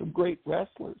 some great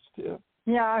wrestlers too.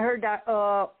 Yeah, I heard that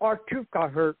R-Truth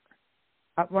got hurt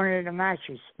at one of the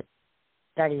matches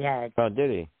that he had. Oh, did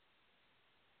he?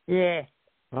 Yeah.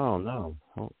 Oh, no.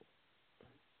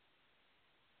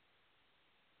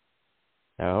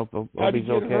 I hope he's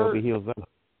okay. Hope he heals up.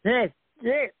 Yeah.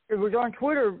 It was on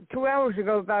Twitter 2 hours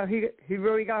ago about he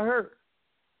really got hurt.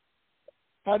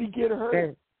 How'd he get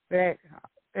hurt?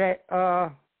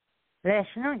 Last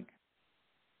night.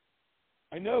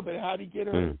 I know, but how'd he get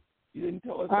hurt? You didn't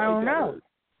tell us I how don't he got know. hurt.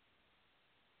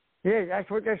 Yeah, that's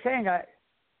what they're saying. That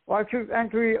R-Truth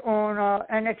entry on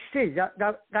NXT.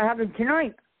 That happened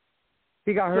tonight.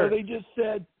 He got hurt.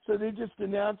 So they just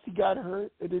announced he got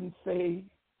hurt. They didn't say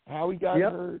how he got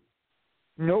hurt.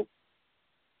 Nope.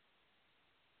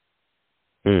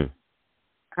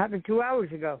 Happened 2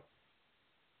 hours ago.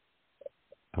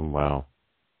 Oh, wow.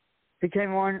 He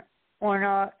came on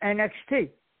NXT.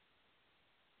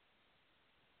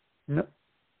 No.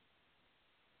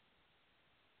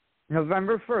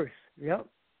 November 1st. Yep.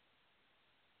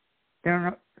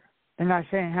 They're not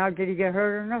saying how did he get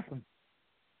hurt or nothing.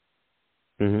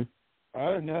 I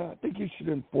don't know. I think you should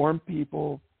inform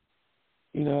people.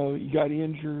 You got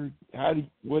injured.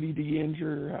 What did he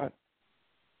injure?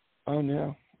 I don't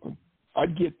know.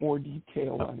 I'd get more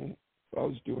detail on it if I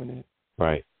was doing it.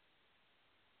 Right.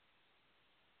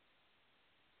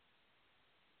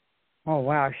 Oh,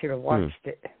 wow. I should have watched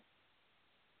it.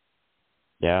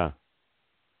 Yeah.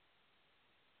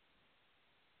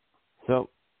 So,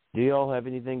 do you all have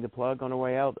anything to plug on the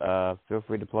way out? Feel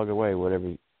free to plug away,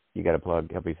 whatever you got to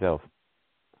plug. Help yourself.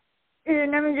 Yeah,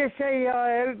 let me just say,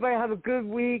 everybody have a good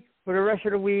week for the rest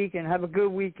of the week and have a good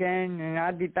weekend. And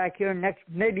I'll be back here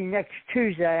maybe next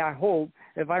Tuesday, I hope,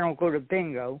 if I don't go to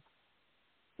bingo.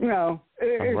 It's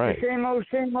right. the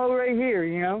same old right here,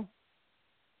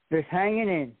 Just hanging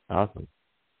in. Awesome.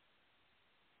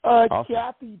 Awesome.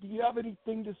 Kathy, do you have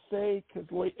anything to say? Because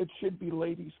it should be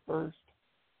ladies first.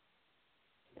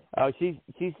 Oh, she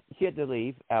had to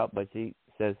leave out, but she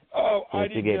says I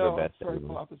she gave know. her best. Sorry,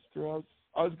 Papa Strauss.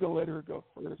 I was going to let her go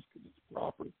first because it's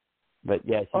proper. But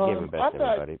yeah, she gave her best to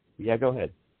everybody. Yeah, go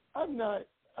ahead. I'm not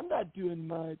doing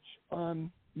much.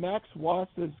 Max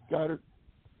Wassa's got her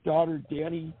daughter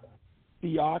Danny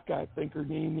Bianca, I think her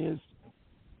name is,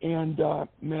 and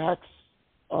Max,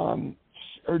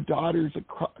 her daughter's a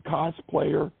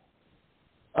cosplayer.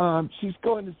 She's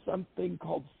going to something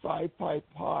called Sci-Fi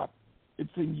Pop. It's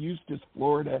in Eustis,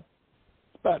 Florida.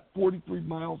 It's about 43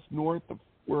 miles north of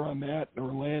where I'm at in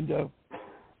Orlando.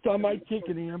 So I might take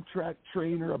an Amtrak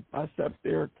train or a bus up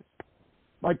there.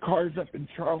 My car's up in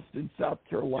Charleston, South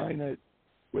Carolina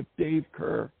with Dave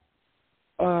Kerr.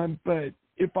 But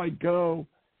if I go,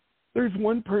 there's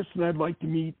one person I'd like to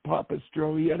meet, Papa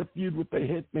Stro. He had a feud with the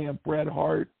Hitman, Bret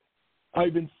Hart. I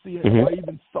even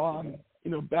saw him,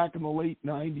 back in the late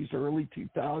 90s, early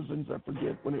 2000s. I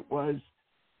forget when it was.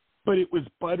 But it was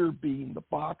Butterbean, the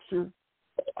boxer.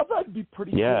 I thought it'd be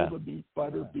pretty cool to meet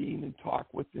Butterbean and talk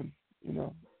with him,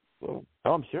 So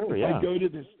I'm sure, yeah. I go to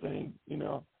this thing,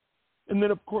 And then,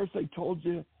 of course, I told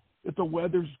you if the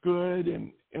weather's good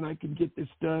and I can get this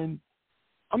done,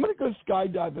 I'm going to go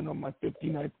skydiving on my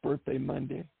 59th birthday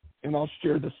Monday, and I'll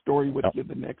share the story with you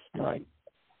the next night.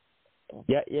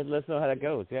 Yeah, let us know how that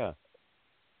goes, yeah.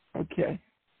 Okay.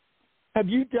 Have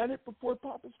you done it before,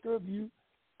 Papa Stro? Have you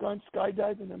gone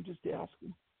skydiving? I'm just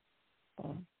asking.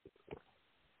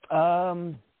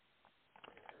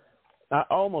 I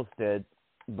almost did,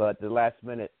 but the last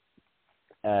minute,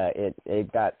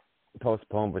 it got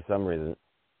postponed for some reason.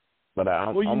 But I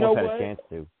almost had a chance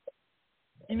to.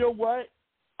 You know what?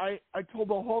 I told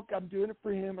the Hulk I'm doing it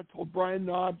for him. I told Brian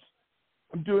Knobs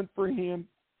I'm doing it for him.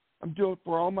 I'm doing it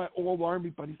for all my old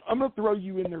Army buddies. I'm going to throw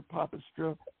you in there, Papa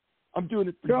Stro. I'm doing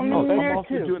it for you. I'm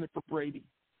also doing it for Brady.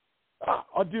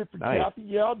 I'll do it for Kathy.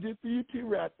 Yeah, I'll do it for you too,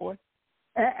 Rat Boy.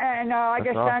 And I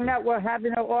just found out what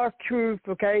happened to R-Truth,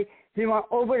 okay? He went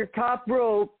over the top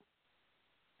rope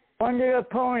under the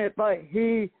opponent, but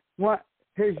his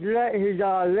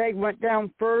leg went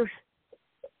down first,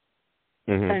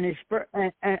 and he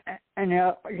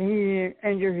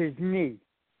injured his knee.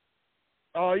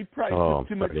 Oh, he probably took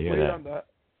too much weight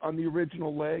on the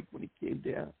original leg when he came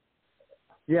down.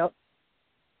 Yep.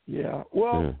 Yeah.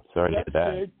 Well, sorry that's to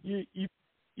that. good.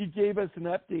 You you gave us an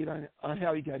update on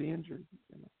how he got injured.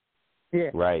 You know? Yeah.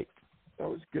 Right. That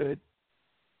was good.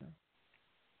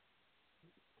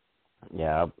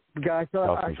 Yeah. I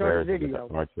saw the video.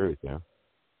 More truth, yeah.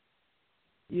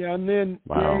 Yeah, and then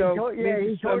wow.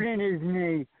 He's holding his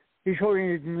knee. He's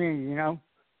holding his knee. You know.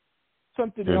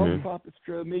 Something else, Papa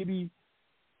Stro. Maybe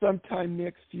sometime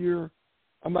next year,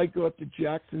 I might go up to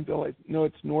Jacksonville. I know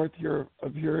it's north here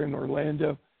in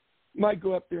Orlando. Might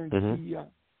go up there and see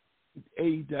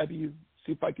AEW.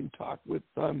 See if I can talk with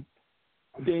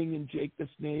Sting and Jake the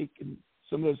Snake and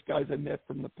some of those guys I met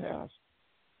from the past.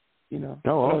 You know,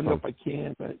 awesome. I don't know if I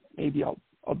can, but maybe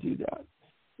I'll do that.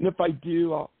 And if I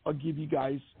do, I'll give you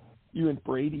guys, you and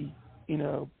Brady, you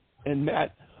know, and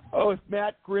Matt. Oh, if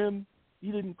Matt Grimm,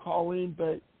 he didn't call in,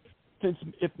 but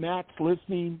if Matt's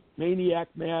listening, Maniac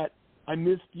Matt, I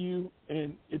missed you,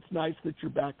 and it's nice that you're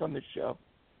back on the show.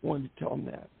 I wanted to tell him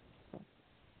that.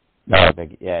 No,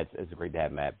 thank you. Yeah, it's great to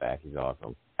have Matt back. He's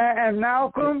awesome. And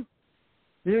Malcolm,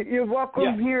 you're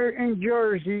welcome here in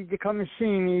Jersey to come and see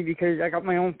me because I got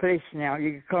my own place now.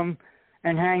 You can come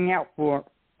and hang out for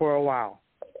a while.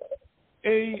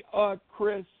 Hey,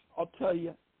 Chris, I'll tell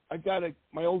you,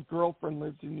 my old girlfriend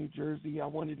lives in New Jersey. I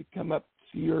wanted to come up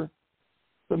to see her,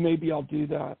 so maybe I'll do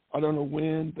that. I don't know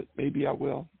when, but maybe I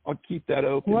will. I'll keep that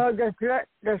open. Well,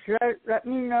 let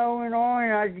me know and all,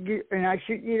 and I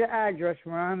shoot you the address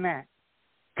where I'm at,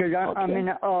 because I'm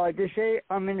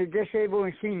in a disabled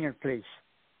and senior place.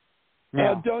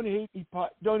 Now, don't hate me,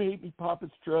 Papa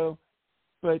Stro,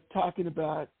 but talking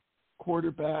about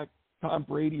quarterback Tom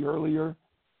Brady earlier,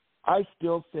 I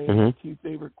still say my two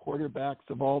favorite quarterbacks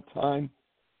of all time,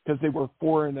 because they were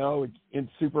 4-0 in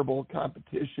Super Bowl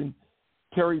competition.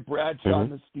 Terry Bradshaw in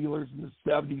the Steelers in the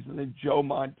 70s, and then Joe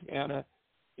Montana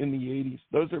in the 80s.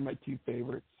 Those are my two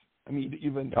favorites. I mean,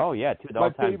 even two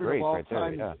all-time greats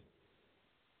right there.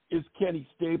 Is Kenny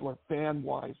Stabler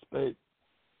fan-wise, but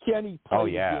Kenny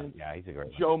played against he's a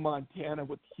great Joe Montana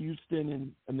with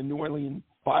Houston and the New Orleans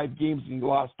 5 games, and he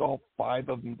lost all 5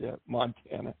 of them to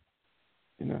Montana.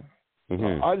 You know,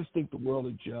 I just think the world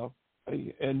of Joe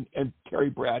and Terry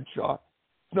Bradshaw.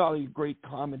 He's not only a great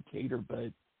commentator,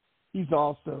 but he's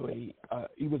also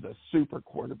he was a super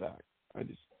quarterback. I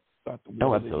just thought the world.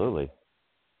 Oh, absolutely.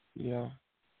 Yeah,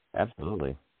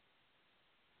 absolutely.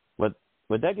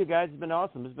 Well, thank you guys. It's been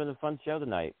awesome. It's been a fun show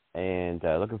tonight, and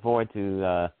looking forward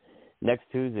to next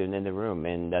Tuesday and in the room.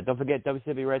 And don't forget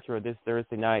WCW Retro this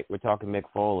Thursday night. We're talking Mick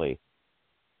Foley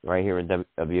right here at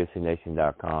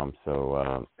WCNation.com.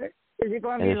 So, is it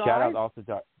going to be live? Shout out also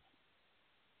to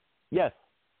yes.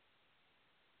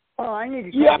 Oh, I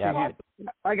need to talk to him.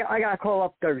 I got to call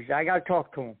up Thursday. I got to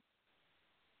talk to him.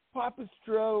 Papa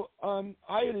Stro,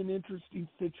 I had an interesting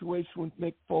situation with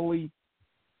Mick Foley.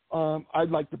 I'd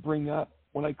like to bring up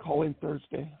when I call in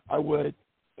Thursday. I would.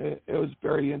 It was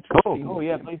very interesting. Oh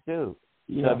yeah, please do.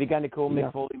 Yeah. So if you got any cool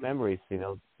Mick Foley memories, you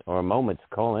know, or moments,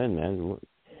 call in, man.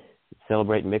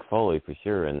 Celebrating Mick Foley for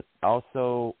sure. And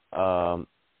also, of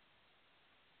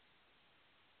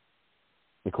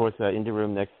course, in the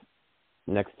room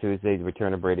next Tuesday, the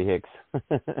return of Brady Hicks.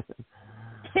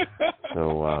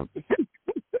 So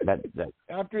that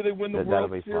after they win the World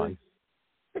Series. Fun.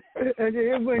 And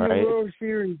they win the World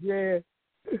Series, yeah.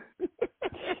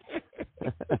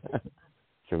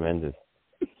 Tremendous.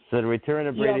 So the return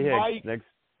of Brady Hicks next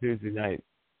Tuesday night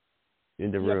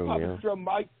in the room. Papa Stro,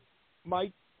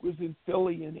 Mike was in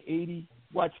Philly in '80.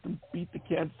 Watched them beat the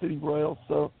Kansas City Royals.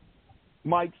 So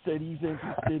Mike said he's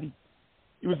interested.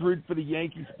 He was rooting for the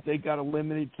Yankees, but they got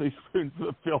eliminated, so he's rooting for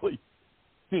the Phillies.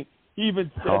 He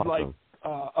even said, like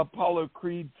Apollo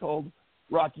Creed told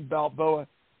Rocky Balboa,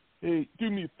 "Hey, do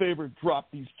me a favor,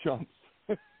 drop these chumps."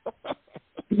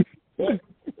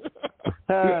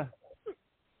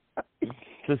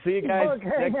 So see you guys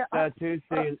next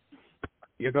Tuesday.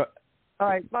 All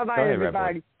right, bye-bye,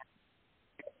 everybody.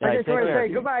 I just want to say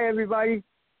goodbye, everybody.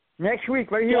 Next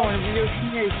week, right here on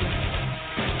VOC Nation.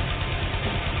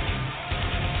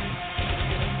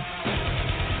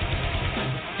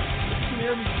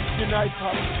 Good night,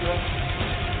 Papa Stro.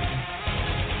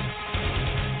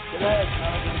 Good night,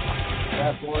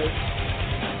 bad boy.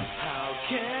 How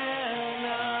can